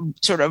like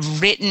sort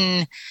of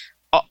written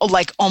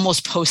like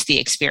almost post the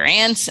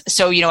experience.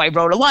 So, I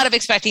wrote a lot of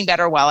Expecting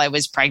Better while I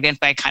was pregnant,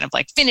 but I kind of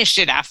like finished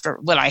it after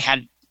what I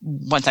had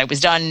once I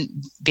was done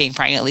being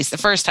pregnant, at least the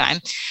first time.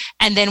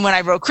 And then when I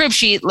wrote Crib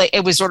Sheet, like,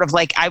 it was sort of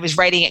like I was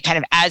writing it kind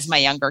of as my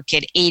younger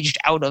kid aged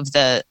out of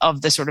the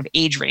sort of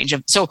age range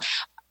of. So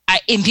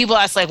and people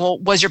ask like, well,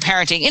 was your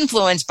parenting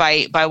influenced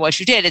by what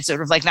you did? It's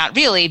sort of like, not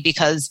really,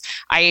 because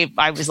I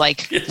was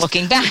like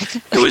looking back.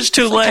 It was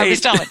too late.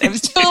 It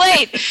was too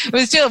late.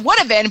 It would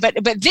have been, but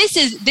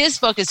this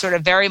book is sort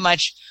of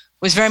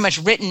was very much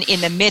written in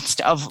the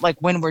midst of like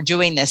when we're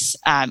doing this,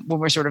 when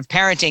we're sort of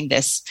parenting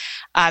this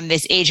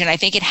age. And I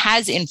think it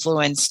has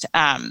influenced,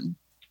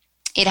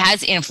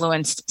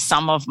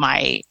 some of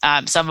my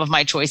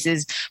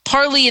choices,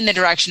 partly in the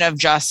direction of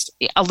just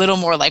a little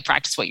more like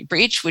practice what you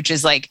preach, which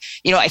is like,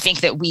 I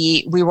think that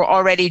we were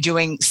already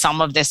doing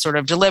some of this sort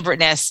of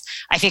deliberateness.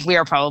 I think we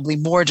are probably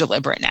more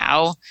deliberate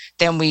now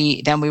than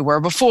we were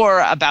before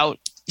about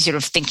sort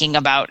of thinking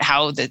about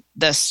how the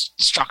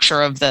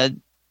structure of the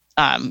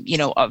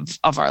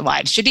of our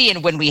lives should be.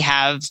 And when we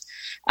have,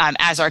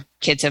 as our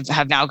kids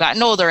have now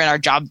gotten older and our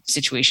job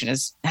situation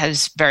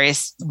has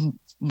various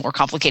more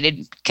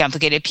complicated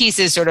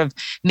pieces, sort of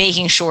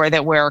making sure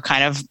that we're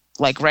kind of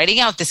like writing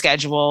out the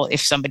schedule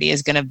if somebody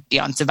is going to be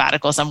on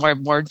sabbatical somewhere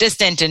more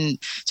distant, and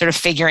sort of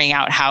figuring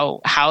out how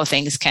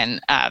things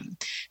can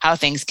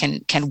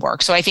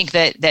work. So I think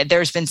that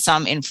there's been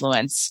some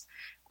influence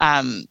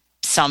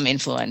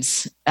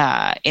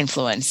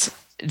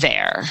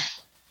there.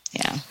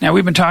 Yeah. Now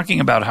we've been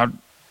talking about how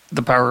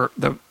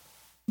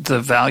the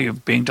value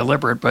of being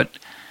deliberate, but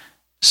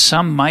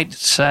some might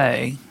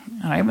say,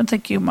 and I even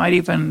think you might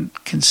even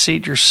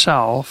concede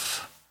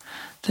yourself,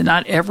 that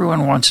not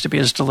everyone wants to be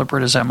as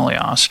deliberate as Emily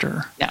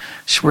Oster. Yeah.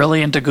 She's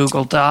really into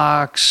Google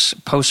Docs,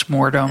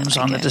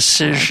 postmortems on the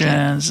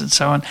decisions, and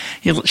so on.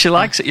 She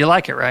likes it. You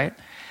like it, right?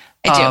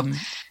 I do.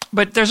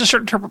 But there's a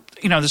certain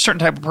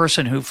type of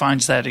person who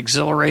finds that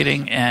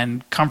exhilarating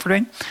and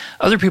comforting.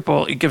 Other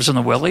people, it gives them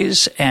the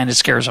willies and it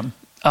scares them.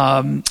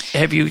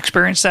 Have you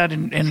experienced that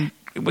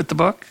with the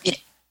book? Yeah,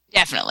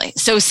 definitely.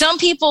 So some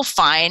people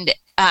find,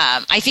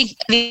 I think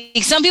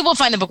some people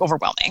find the book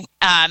overwhelming,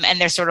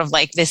 and they're sort of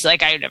like this,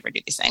 like, I would never do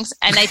these things.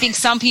 And I think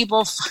some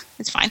people,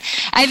 it's fine.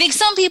 I think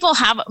some people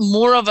have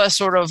more of a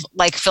sort of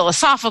like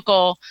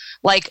philosophical,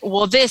 like,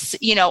 well, this,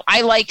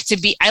 I like to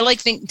be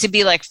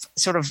like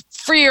sort of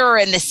freer,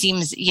 and this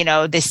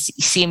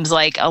seems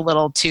like a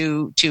little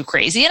too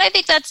crazy. And I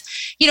think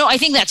that's, I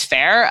think that's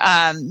fair.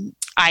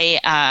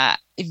 I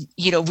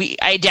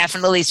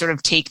definitely sort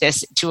of take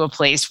this to a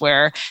place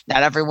where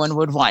not everyone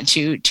would want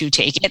to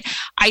take it.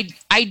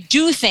 I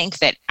do think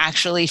that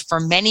actually for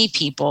many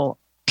people,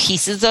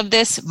 pieces of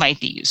this might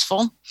be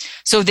useful.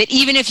 So that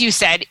even if you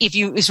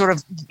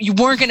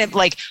weren't going to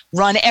like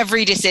run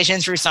every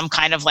decision through some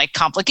kind of like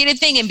complicated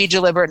thing and be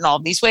deliberate in all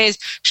of these ways,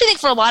 I think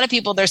for a lot of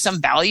people, there's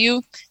some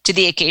value to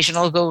the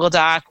occasional Google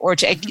Doc or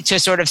to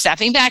sort of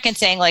stepping back and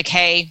saying like,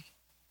 hey,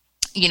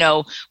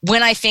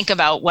 when I think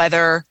about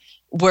whether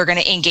we're going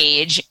to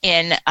engage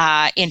in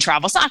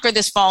travel soccer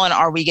this fall, and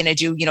are we going to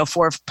do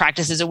 4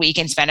 practices a week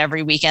and spend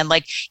every weekend?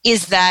 Like,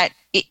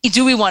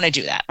 do we want to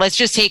do that? Let's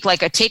just take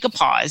a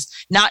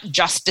pause, not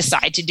just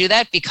decide to do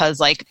that because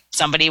like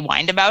somebody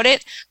whined about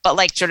it, but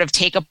like sort of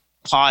take a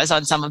pause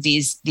on some of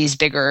these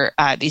bigger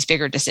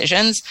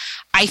decisions.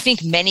 I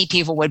think many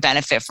people would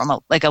benefit from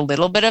a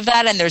little bit of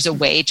that, and there's a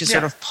way to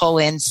sort of pull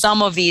in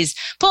some of these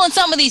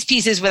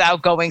pieces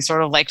without going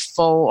sort of like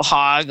full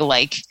hog,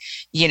 like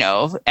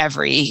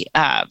every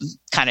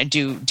kind of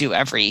do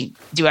every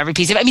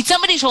piece of it. I mean,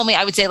 somebody told me,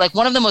 I would say like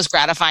one of the most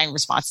gratifying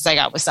responses I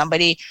got was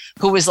somebody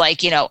who was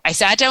like, I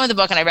sat down with the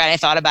book and I read, I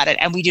thought about it,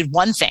 and we did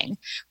one thing,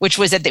 which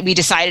was that we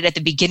decided at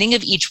the beginning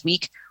of each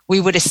week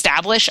we would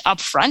establish up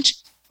front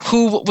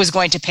who was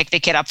going to pick the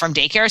kid up from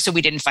daycare, so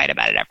we didn't fight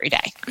about it every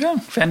day. Yeah,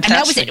 fantastic. And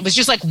that was it. It was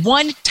just like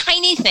one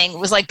tiny thing. It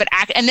was like,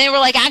 and they were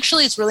like,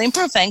 actually, it's really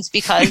improved things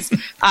because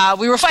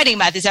we were fighting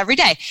about this every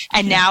day.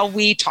 And now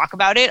we talk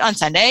about it on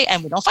Sunday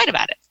and we don't fight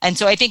about it. And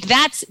so I think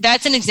that's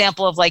an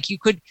example of like, you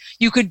could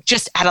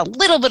just add a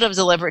little bit of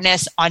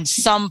deliberateness on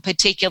some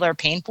particular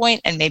pain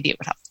point and maybe it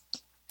would help.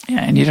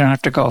 Yeah, and you don't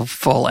have to go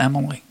full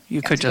Emily.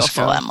 You could just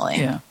go full Emily.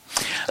 Yeah.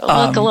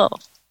 Look a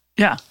little.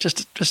 Yeah,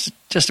 just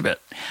a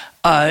bit.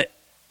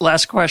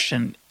 Last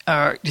question.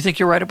 Do you think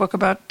you'll write a book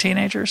about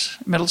teenagers,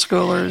 middle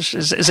schoolers?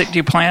 Is it? Do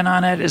you plan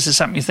on it? Is it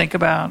something you think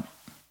about?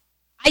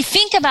 I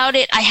think about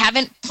it. I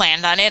haven't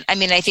planned on it. I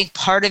mean, I think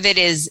part of it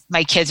is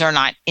my kids are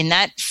not in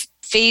that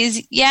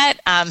phase yet,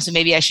 so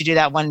maybe I should do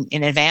that one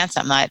in advance.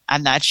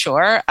 I'm not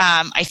sure.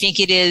 I think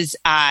it is.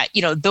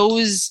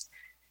 Those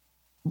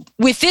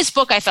with this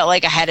book, I felt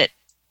like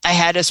I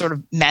had a sort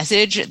of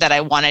message that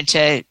I wanted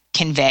to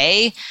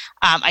convey.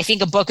 I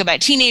think a book about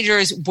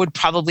teenagers would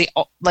probably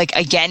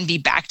again be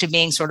back to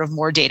being sort of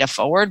more data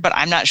forward, but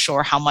I'm not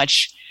sure how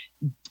much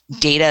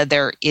data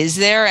there is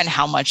there and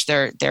how much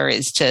there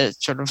is to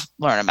sort of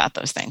learn about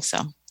those things.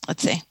 So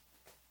let's see.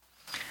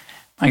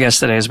 My guest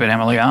today has been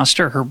Emily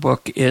Oster. Her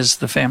book is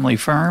The Family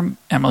Firm.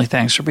 Emily,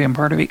 thanks for being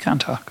part of Econ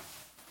Talk.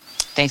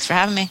 Thanks for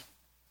having me.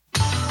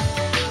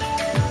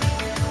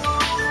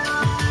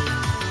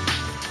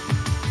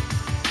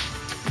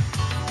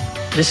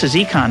 This is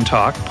Econ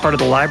Talk, part of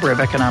the Library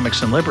of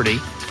Economics and Liberty.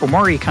 For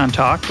more Econ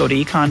Talk, go to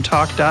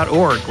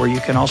econtalk.org, where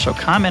you can also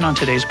comment on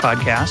today's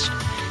podcast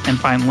and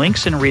find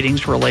links and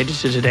readings related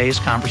to today's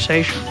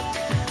conversation.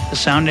 The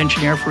sound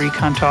engineer for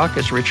Econ Talk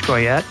is Rich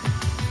Goyette.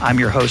 I'm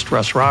your host,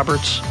 Russ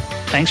Roberts.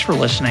 Thanks for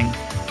listening.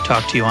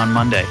 Talk to you on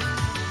Monday.